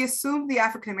errors. If we assume the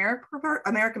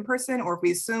African-American person, or if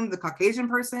we assume the Caucasian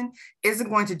person isn't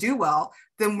going to do well,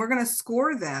 then we're going to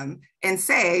score them and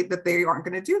say that they aren't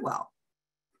going to do well.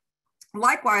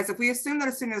 Likewise, if we assume that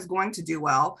a student is going to do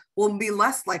well, we'll be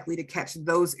less likely to catch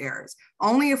those errors.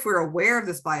 Only if we're aware of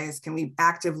this bias can we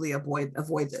actively avoid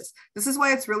this. This is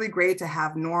why it's really great to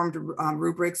have normed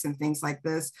rubrics and things like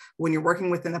this when you're working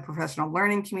within the professional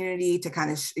learning community, to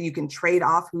kind of, you can trade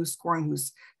off who's scoring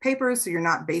whose papers, so you're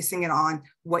not basing it on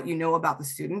what you know about the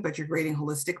student, but you're grading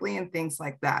holistically and things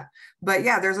like that. But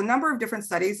yeah, there's a number of different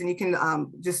studies, and you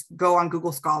can just go on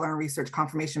Google Scholar and research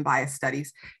confirmation bias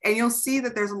studies, and you'll see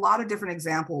that there's a lot of different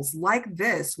examples like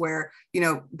this where,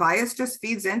 bias just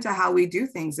feeds into how we do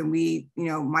things, and we,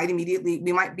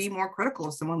 we might be more critical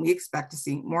of someone we expect to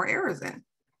see more errors in.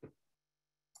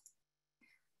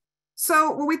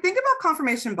 So when we think about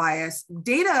confirmation bias,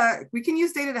 data, we can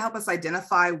use data to help us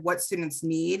identify what students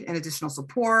need and additional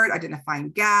support, identifying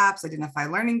gaps, identify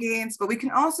learning gains, but we can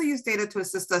also use data to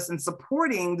assist us in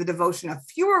supporting the devotion of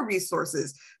fewer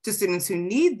resources to students who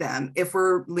need them if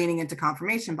we're leaning into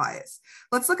confirmation bias.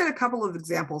 Let's look at a couple of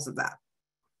examples of that.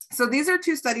 So these are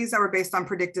two studies that were based on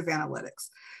predictive analytics.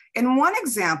 In one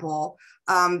example,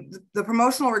 the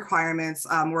promotional requirements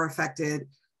were affected.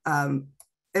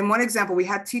 In one example, we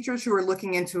had teachers who were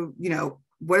looking into,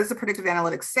 what does the predictive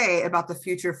analytics say about the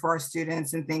future for our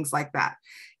students and things like that.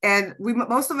 And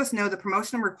most of us know the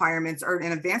promotion requirements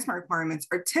and advancement requirements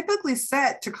are typically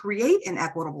set to create an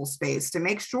equitable space to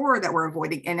make sure that we're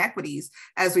avoiding inequities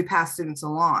as we pass students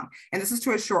along. And this is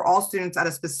to assure all students at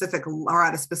a specific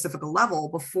level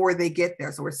before they get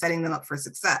there. So we're setting them up for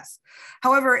success.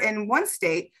 However, in one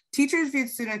state, teachers viewed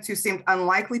students who seemed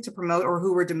unlikely to promote or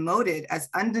who were demoted as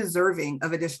undeserving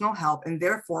of additional help, and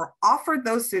therefore offered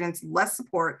those students less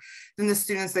support than the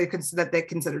students that they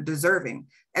considered deserving.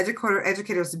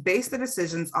 Educators based the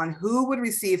decisions on who would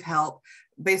receive help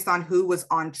based on who was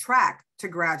on track to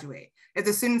graduate. If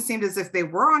the students seemed as if they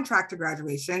were on track to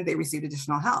graduation, they received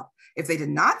additional help. If they did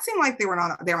not seem like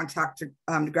they're on track to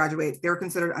graduate, they were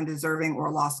considered undeserving or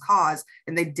a lost cause,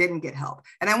 and they didn't get help.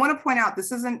 And I want to point out,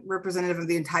 this isn't representative of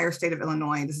the entire state of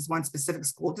Illinois. This is one specific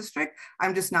school district.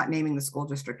 I'm just not naming the school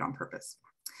district on purpose.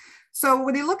 So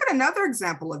when you look at another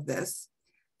example of this,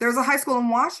 there's a high school in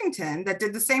Washington that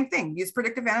did the same thing, used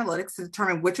predictive analytics to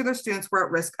determine which of their students were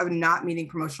at risk of not meeting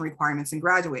promotion requirements and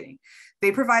graduating.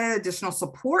 They provided additional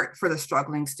support for the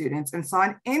struggling students and saw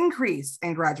an increase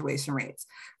in graduation rates.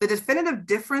 The definitive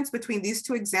difference between these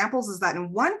two examples is that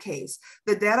in one case,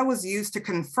 the data was used to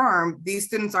confirm these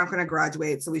students aren't going to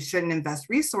graduate, so we shouldn't invest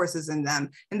resources in them,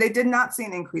 and they did not see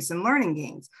an increase in learning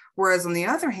gains. Whereas on the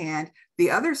other hand, the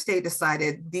other state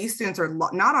decided these students are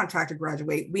not on track to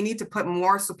graduate. We need to put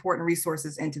more support and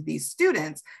resources into these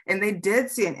students. And they did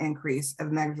see an increase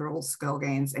of measurable skill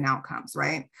gains and outcomes,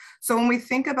 right? So when we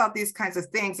think about these kinds of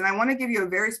things, and I want to give you a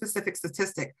very specific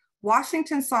statistic,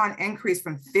 Washington saw an increase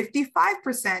from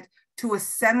 55% to a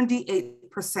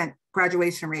 78%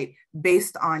 graduation rate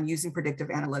based on using predictive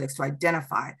analytics to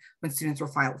identify when students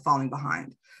were falling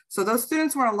behind. So those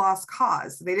students weren't a lost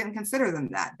cause. They didn't consider them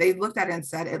that. They looked at it and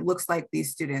said, it looks like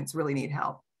these students really need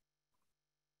help.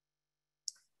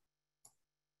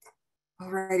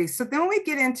 Alrighty, so then we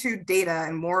get into data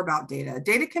and more about data.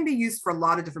 Data can be used for a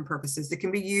lot of different purposes. It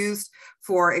can be used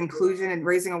for inclusion and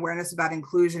raising awareness about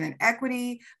inclusion and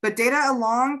equity, but data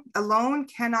alone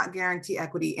cannot guarantee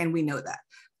equity, and we know that.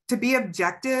 To be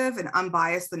objective and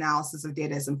unbiased analysis of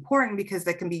data is important because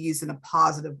they can be used in a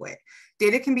positive way.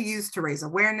 Data can be used to raise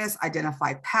awareness,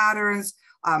 identify patterns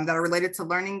that are related to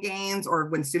learning gains or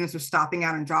when students are stopping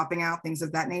out and dropping out, things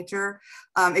of that nature.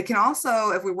 It can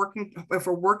also, if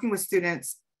we're working with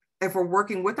students, if we're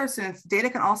working with our students, data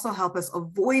can also help us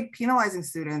avoid penalizing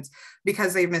students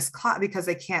because they miss class, because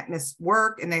they can't miss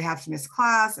work and they have to miss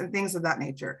class and things of that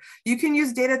nature. You can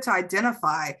use data to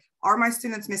identify, are my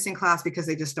students missing class because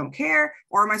they just don't care?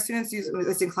 Or are my students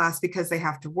missing class because they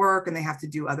have to work and they have to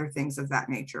do other things of that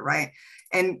nature, right?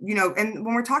 And, and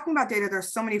when we're talking about data,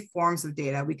 there's so many forms of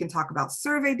data. We can talk about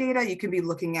survey data. You can be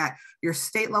looking at your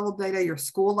state level data, your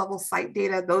school level site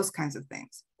data, those kinds of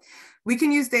things. We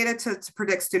can use data to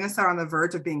predict students that are on the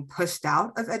verge of being pushed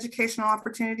out of educational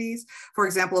opportunities. For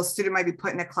example, a student might be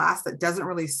put in a class that doesn't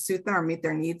really suit them or meet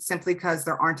their needs simply because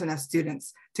there aren't enough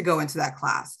students to go into that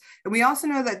class. And we also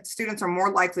know that students are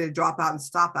more likely to drop out and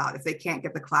stop out if they can't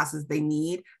get the classes they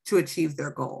need to achieve their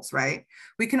goals, right?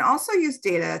 We can also use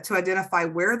data to identify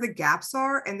where the gaps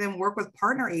are and then work with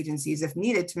partner agencies if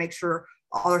needed to make sure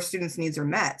all our students' needs are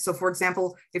met. So for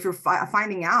example, if you're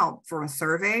finding out from a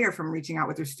survey or from reaching out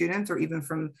with your students or even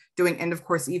from doing end of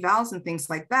course evals and things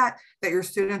like that, that your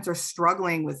students are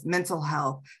struggling with mental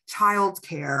health,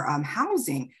 childcare,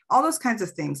 housing, all those kinds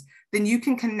of things, then you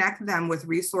can connect them with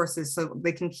resources so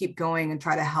they can keep going and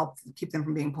try to help keep them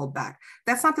from being pulled back.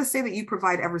 That's not to say that you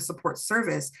provide every support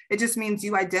service. It just means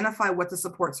you identify what the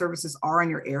support services are in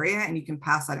your area and you can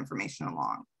pass that information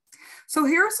along. So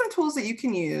here are some tools that you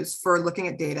can use for looking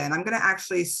at data. And I'm going to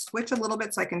actually switch a little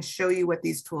bit so I can show you what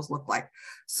these tools look like.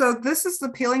 So this is the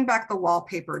peeling back the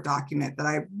wallpaper document that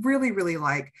I really, really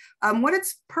like. What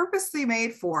it's purposely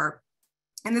made for,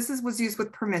 and this was used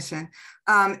with permission,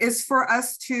 is for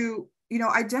us to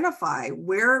identify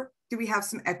where do we have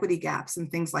some equity gaps and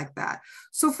things like that.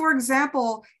 So for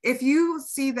example, if you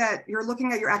see that you're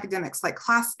looking at your academics, like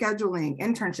class scheduling,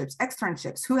 internships,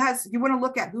 externships, you want to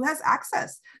look at who has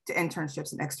access to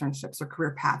internships and externships or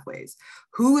career pathways,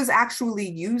 who is actually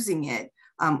using it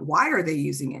Why are they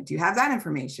using it? Do you have that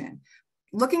information?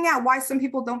 Looking at why some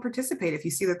people don't participate if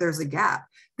you see that there's a gap.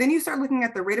 Then you start looking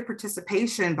at the rate of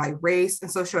participation by race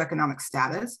and socioeconomic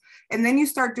status. And then you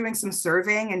start doing some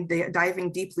surveying and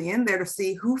diving deeply in there to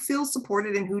see who feels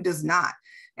supported and who does not.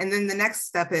 And then the next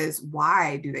step is,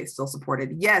 why do they still support it?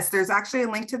 Yes, there's actually a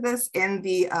link to this in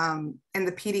the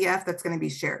PDF that's going to be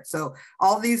shared. So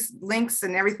all these links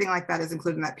and everything like that is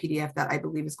included in that PDF that I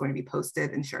believe is going to be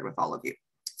posted and shared with all of you.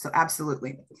 So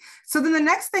absolutely. So then the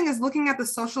next thing is looking at the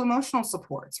social emotional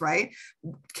supports, right?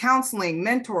 Counseling,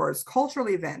 mentors, cultural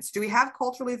events. Do we have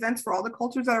cultural events for all the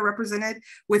cultures that are represented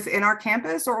within our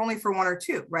campus, or only for one or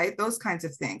two, right? Those kinds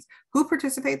of things. Who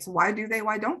participates? Why do they?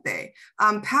 Why don't they?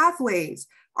 Pathways.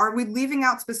 Are we leaving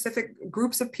out specific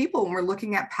groups of people when we're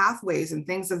looking at pathways and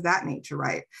things of that nature,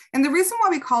 right? And the reason why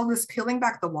we call this peeling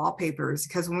back the wallpaper is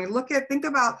because when we think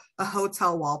about a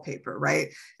hotel wallpaper, right?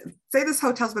 Say this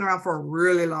hotel's been around for a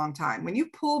really long time. When you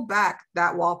pull back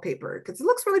that wallpaper, because it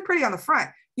looks really pretty on the front,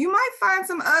 you might find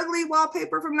some ugly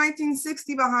wallpaper from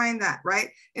 1960 behind that, right?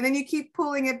 And then you keep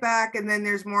pulling it back and then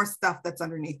there's more stuff that's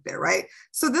underneath there, right?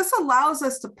 So this allows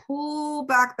us to pull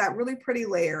back that really pretty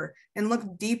layer and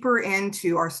look deeper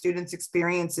into our students'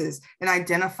 experiences and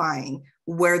identifying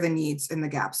where the needs and the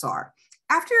gaps are.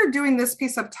 After you're doing this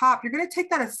piece up top, you're going to take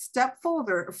that a step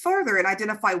further and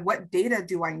identify, what data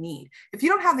do I need? If you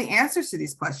don't have the answers to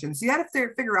these questions, you have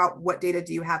to figure out what data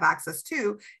do you have access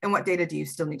to and what data do you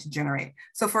still need to generate.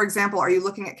 So for example, are you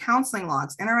looking at counseling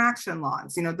logs, interaction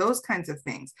logs, those kinds of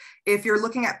things? If you're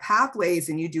looking at pathways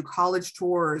and you do college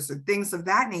tours or things of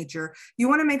that nature, you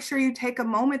want to make sure you take a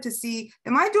moment to see,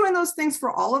 am I doing those things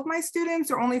for all of my students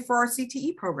or only for our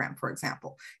CTE program, for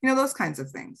example? Those kinds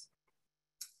of things.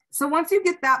 So once you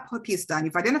get that piece done,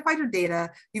 you've identified your data,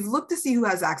 you've looked to see who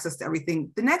has access to everything.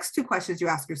 The next two questions you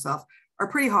ask yourself are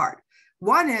pretty hard.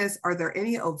 One is, are there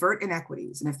any overt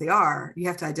inequities? And if they are, you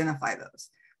have to identify those.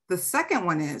 The second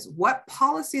one is, what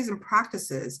policies and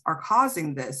practices are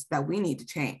causing this that we need to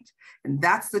change? And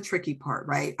that's the tricky part,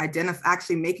 right?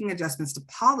 Actually making adjustments to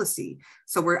policy.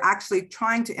 So we're actually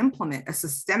trying to implement a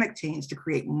systemic change to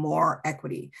create more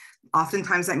equity.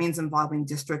 Oftentimes that means involving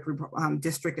district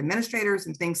administrators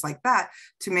and things like that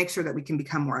to make sure that we can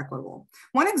become more equitable.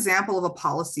 One example of a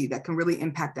policy that can really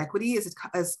impact equity is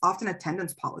often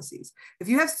attendance policies. If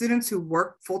you have students who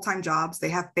work full-time jobs, they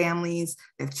have families,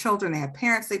 they have children, they have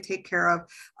parents they take care of,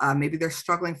 maybe they're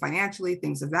struggling financially,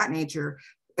 things of that nature.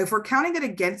 If we're counting it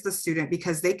against the student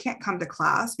because they can't come to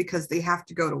class because they have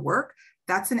to go to work,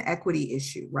 that's an equity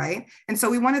issue, right? And so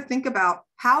we want to think about,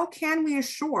 how can we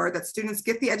assure that students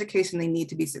get the education they need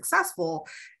to be successful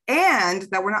and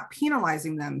that we're not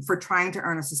penalizing them for trying to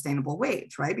earn a sustainable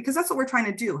wage, right? Because that's what we're trying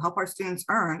to do, help our students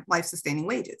earn life-sustaining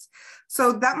wages.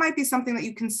 So that might be something that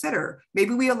you consider.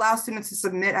 Maybe we allow students to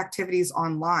submit activities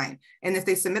online. And if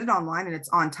they submit it online and it's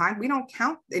on time, we don't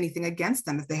count anything against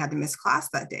them if they had to miss class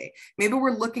that day. Maybe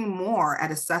we're looking more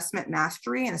at assessment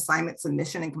mastery and assignment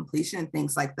submission and completion and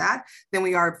things like that than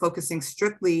we are focusing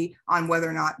strictly on whether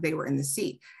or not they were in the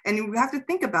seat. And we have to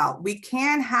think about, we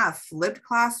can have flipped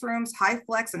classrooms, high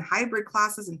flex and hybrid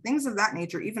classes and things of that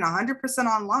nature, even 100%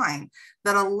 online,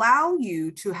 that allow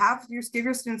you to give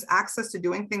your students access to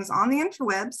doing things on the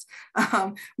interwebs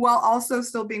while also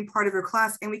still being part of your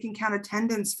class. And we can count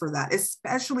attendance for that,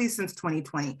 especially since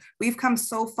 2020. We've come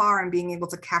so far in being able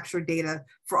to capture data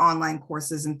for online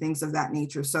courses and things of that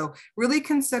nature. So really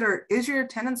consider, is your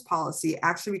attendance policy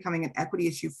actually becoming an equity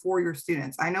issue for your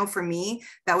students? I know for me,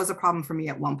 that was a problem for me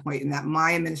at one point, and that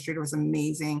my administrator was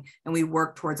amazing. And we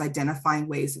worked towards identifying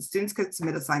ways that students could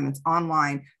submit assignments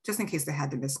online just in case they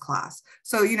had to miss class.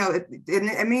 So,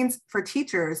 it means for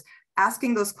teachers,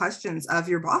 asking those questions of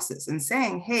your bosses and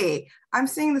saying, hey, I'm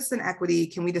seeing this inequity.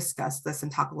 Can we discuss this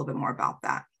and talk a little bit more about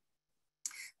that?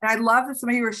 And I love that some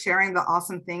of you are sharing the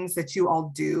awesome things that you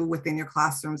all do within your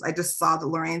classrooms. I just saw that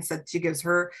Lorraine said she gives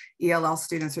her ELL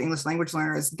students or English language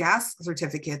learners gas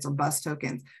certificates or bus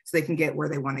tokens so they can get where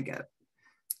they want to go.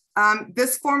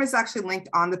 This form is actually linked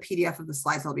on the PDF of the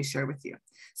slides I'll be shared with you.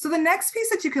 So the next piece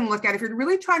that you can look at, if you're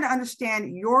really trying to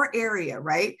understand your area,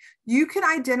 right, you can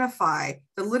identify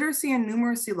the literacy and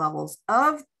numeracy levels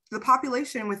of the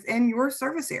population within your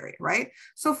service area, right?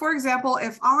 So for example,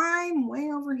 if I'm way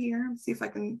over here, let's see if I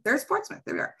can, there's Portsmouth,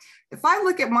 there we are. If I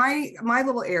look at my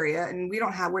little area, and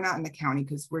we're not in the county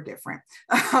because we're different,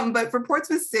 but for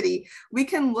Portsmouth City, we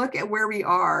can look at where we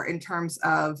are in terms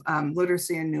of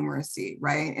literacy and numeracy,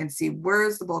 right? And see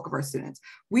where's the bulk of our students.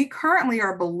 We currently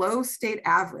are below state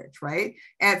average, right?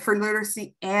 And for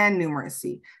literacy and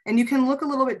numeracy. And you can look a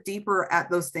little bit deeper at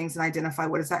those things and identify,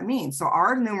 what does that mean? So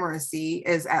our numeracy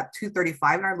is at at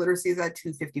 235 and our literacy is at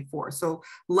 254. So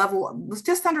was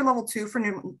just under level 2 for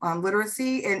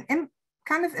literacy and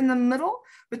kind of in the middle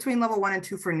between level 1 and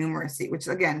 2 for numeracy, which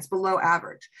again is below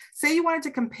average. Say you wanted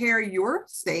to compare your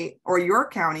state or your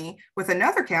county with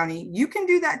another county, you can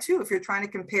do that too if you're trying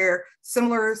to compare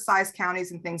similar sized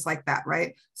counties and things like that,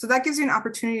 right? So that gives you an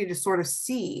opportunity to sort of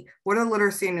see what are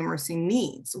literacy and numeracy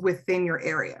needs within your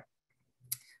area.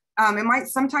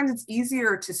 Sometimes it's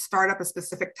easier to start up a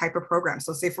specific type of program.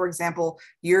 So say, for example,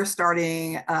 you're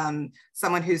starting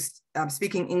someone who's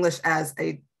speaking English as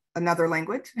another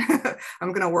language.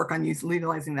 I'm going to work on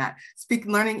utilizing that.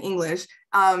 Learning English.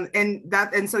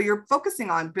 And so you're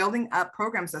focusing on building up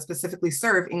programs that specifically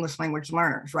serve English language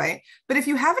learners, right? But if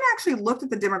you haven't actually looked at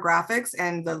the demographics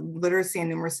and the literacy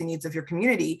and numeracy needs of your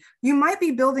community, you might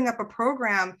be building up a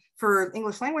program for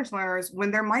English language learners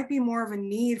when there might be more of a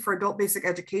need for adult basic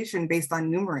education based on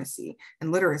numeracy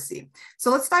and literacy. So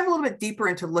let's dive a little bit deeper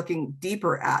into looking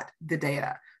deeper at the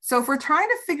data. So if we're trying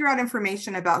to figure out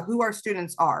information about who our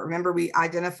students are, remember we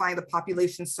identify the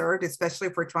population served, especially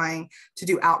if we're trying to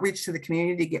do outreach to the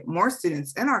community to get more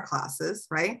students in our classes,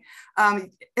 right?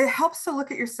 It helps to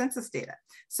look at your census data.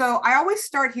 So I always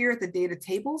start here at the data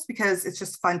tables because it's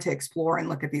just fun to explore and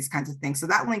look at these kinds of things. So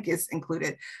that link is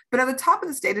included. But at the top of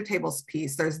this data tables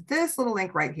piece, there's this little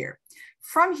link right here.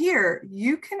 From here,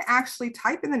 you can actually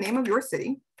type in the name of your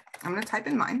city. I'm going to type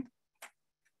in mine.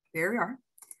 There we are.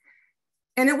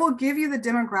 And it will give you the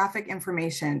demographic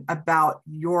information about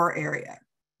your area,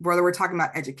 whether we're talking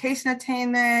about education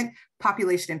attainment,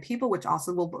 population and people, which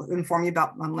also will inform you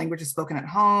about languages spoken at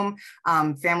home,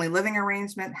 family living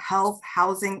arrangement, health,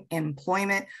 housing,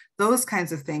 employment, those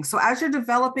kinds of things. So as you're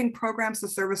developing programs to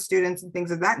service students and things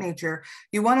of that nature,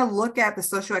 you want to look at the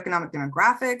socioeconomic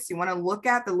demographics, you want to look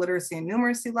at the literacy and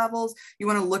numeracy levels, you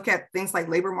want to look at things like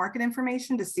labor market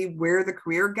information to see where the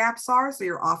career gaps are. So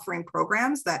you're offering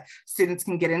programs that students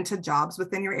can get into jobs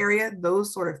within your area,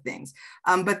 those sort of things.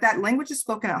 But that language is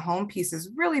spoken at home piece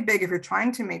is really big if you're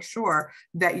trying to make sure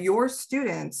that your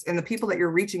students and the people that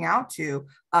you're reaching out to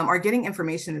are getting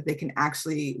information that they can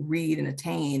actually read and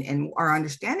attain and are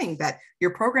understanding that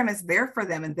your program is there for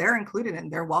them and they're included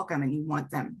and they're welcome and you want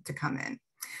them to come in.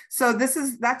 So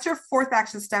that's your fourth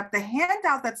action step. The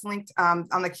handout that's linked on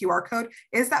the QR code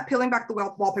is that peeling back the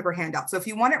wallpaper handout. So if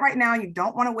you want it right now, you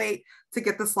don't want to wait to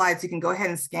get the slides, you can go ahead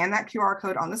and scan that QR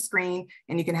code on the screen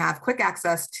and you can have quick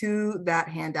access to that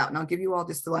handout. And I'll give you all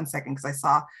just 1 second because I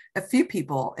saw a few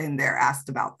people in there asked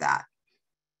about that.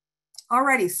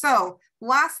 Alrighty, so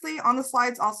lastly, on the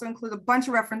slides also include a bunch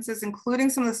of references, including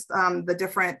some of the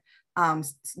different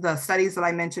the studies that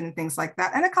I mentioned and things like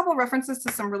that, and a couple of references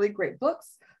to some really great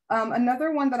books.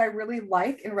 Another one that I really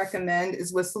like and recommend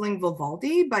is Whistling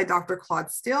Vivaldi by Dr. Claude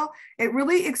Steele. It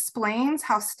really explains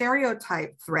how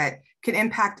stereotype threat can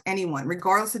impact anyone,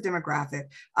 regardless of demographic.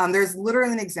 There's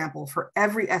literally an example for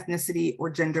every ethnicity or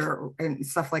gender and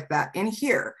stuff like that in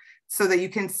here, so that you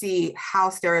can see how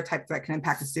stereotype threat can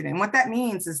impact a student. And what that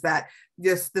means is that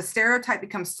the stereotype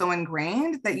becomes so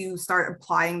ingrained that you start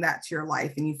applying that to your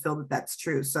life and you feel that that's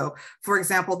true. So for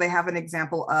example, they have an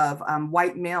example of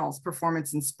white males'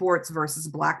 performance in sports versus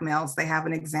Black males. They have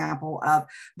an example of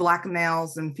Black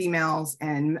males and females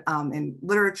in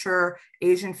literature,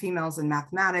 Asian females in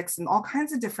mathematics, and all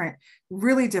kinds of different,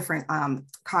 really different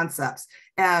concepts.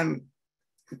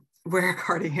 Wear a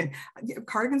cardigan.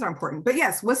 Cardigans are important, but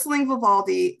yes, Whistling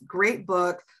Vivaldi, great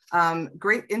book,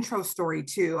 great intro story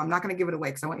too. I'm not going to give it away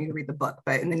because I want you to read the book,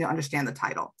 and then you'll understand the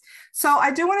title. So I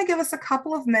do want to give us a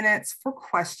couple of minutes for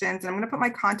questions, and I'm going to put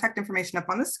my contact information up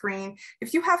on the screen.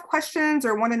 If you have questions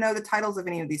or want to know the titles of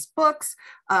any of these books,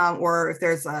 or if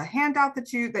there's a handout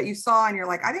that you saw and you're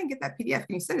like, I didn't get that PDF,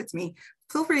 can you send it to me?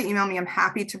 Feel free to email me. I'm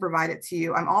happy to provide it to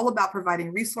you. I'm all about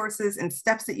providing resources and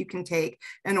steps that you can take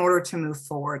in order to move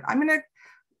forward. I'm going to,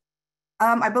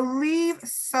 I believe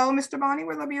so, Mr. Bonney,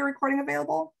 will there be a recording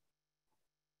available?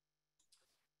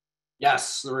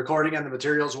 Yes, the recording and the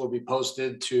materials will be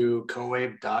posted to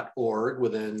coabe.org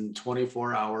within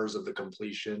 24 hours of the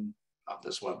completion of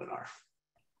this webinar.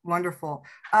 Wonderful.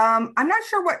 I'm not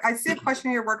sure what, I see a question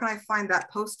here, where can I find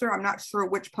that poster? I'm not sure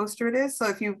which poster it is. So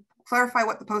if you clarify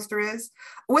what the poster is.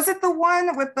 Was it the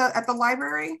one with at the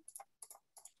library?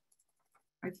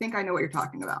 I think I know what you're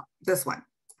talking about. This one.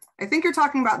 I think you're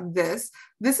talking about this.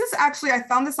 This is actually, I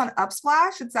found this on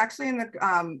Upsplash. It's actually in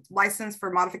the license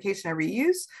for modification and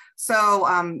reuse.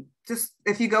 So just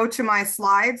if you go to my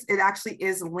slides, it actually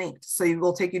is linked. So it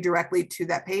will take you directly to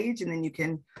that page and then you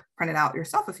can print it out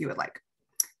yourself if you would like.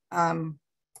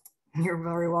 You're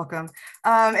very welcome.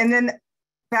 And then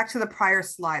back to the prior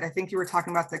slide. I think you were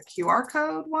talking about the QR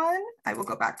code one. I will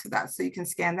go back to that so you can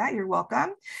scan that. You're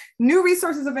welcome. New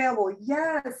resources available.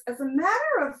 Yes, as a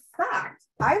matter of fact,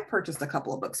 I've purchased a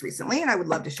couple of books recently and I would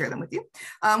love to share them with you.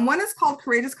 One is called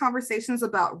Courageous Conversations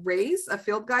About Race, a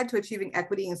field guide to achieving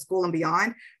equity in school and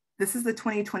beyond. This is the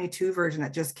 2022 version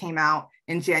that just came out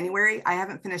in January. I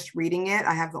haven't finished reading it.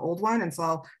 I have the old one. And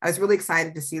so I was really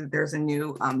excited to see that there's a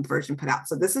new version put out.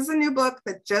 So this is a new book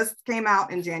that just came out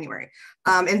in January.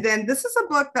 And then this is a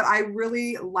book that I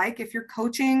really like if you're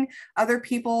coaching other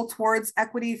people towards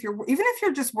equity, even if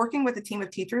you're just working with a team of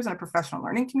teachers in a professional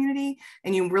learning community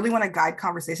and you really want to guide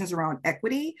conversations around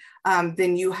equity,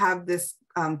 then you have this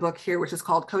book here, which is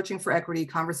called Coaching for Equity,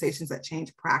 Conversations That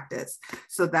Change Practice.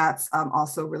 So that's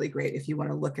also really great if you want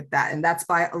to look at that. And that's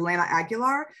by Elena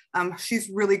Aguilar. She's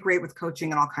really great with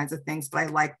coaching and all kinds of things, but I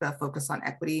like the focus on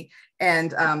equity.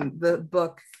 And the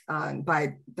book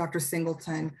by Dr.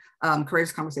 Singleton,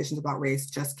 Courageous Conversations About Race,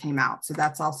 just came out. So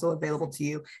that's also available to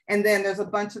you. And then there's a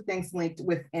bunch of things linked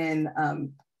within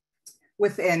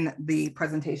the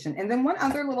presentation. And then one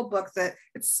other little book that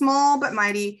it's small but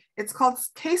mighty. It's called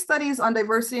Case Studies on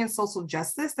Diversity and Social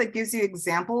Justice that gives you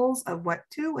examples of what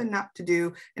to and not to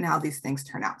do and how these things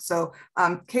turn out. So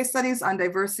Case Studies on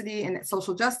Diversity and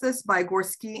Social Justice by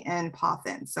Gorski and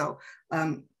Pothin. So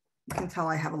you can tell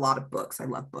I have a lot of books. I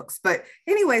love books. But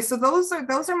anyway, so those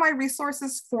are my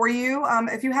resources for you.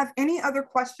 If you have any other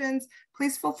questions,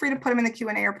 please feel free to put them in the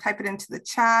Q&A or type it into the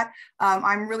chat.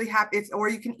 I'm really happy, or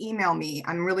you can email me.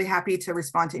 I'm really happy to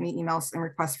respond to any emails and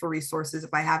requests for resources.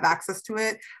 If I have access to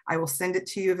it, I will send it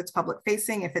to you if it's public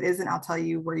facing. If it isn't, I'll tell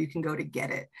you where you can go to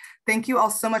get it. Thank you all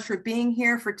so much for being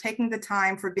here, for taking the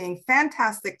time, for being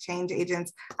fantastic change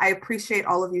agents. I appreciate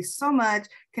all of you so much.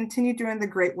 Continue doing the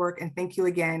great work, and thank you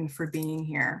again for being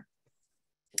here.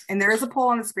 And there is a poll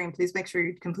on the screen. Please make sure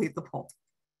you complete the poll.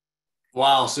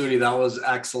 Wow, Sudi, that was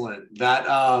excellent.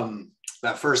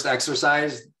 That first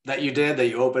exercise that you did, that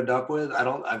you opened up with,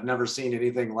 I've never seen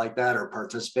anything like that or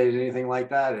participated in anything like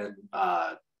that. And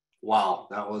wow,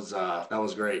 that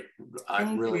was great.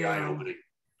 Really eye-opening.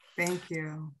 Thank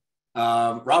you.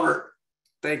 Robert,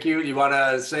 thank you. You want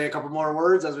to say a couple more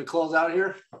words as we close out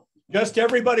here? Just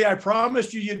everybody, I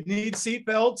promised you'd need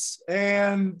seatbelts,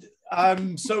 and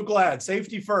I'm so glad.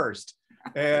 Safety first.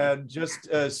 And just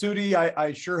Sudi,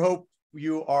 I sure hope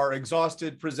you are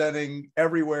exhausted presenting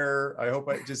everywhere. I hope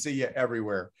to see you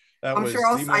everywhere. I'm sure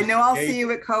I know I'll see you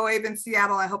at COABE in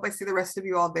Seattle. I hope I see the rest of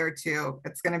you all there too.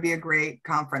 It's going to be a great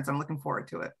conference. I'm looking forward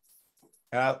to it.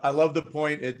 I love the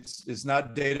point. It's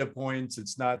not data points.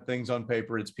 It's not things on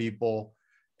paper. It's people.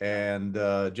 And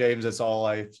James, that's all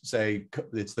I say.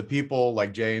 It's the people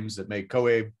like James that make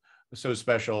COABE so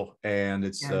special. And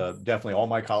it's definitely all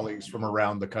my colleagues from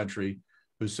around the country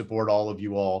who support all of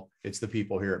you all. It's the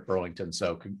people here at Burlington.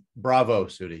 So bravo,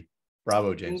 Sudi.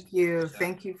 Bravo, James. Thank you.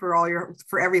 Thank you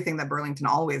for everything that Burlington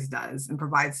always does and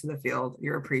provides to the field.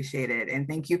 You're appreciated. And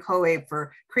thank you, COABE,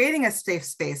 for creating a safe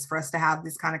space for us to have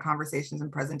these kind of conversations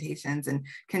and presentations and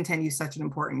continue such an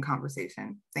important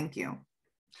conversation. Thank you.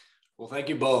 Well, thank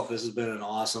you both. This has been an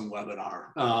awesome webinar.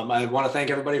 I want to thank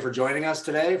everybody for joining us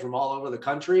today from all over the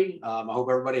country. I hope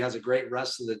everybody has a great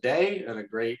rest of the day and a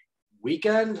great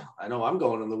weekend. I know I'm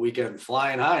going on the weekend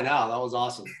flying high now. That was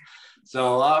awesome.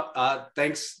 So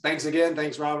thanks again.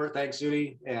 Thanks, Robert. Thanks,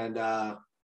 Sudi. And have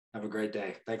a great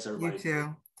day. Thanks, everybody. You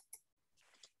too.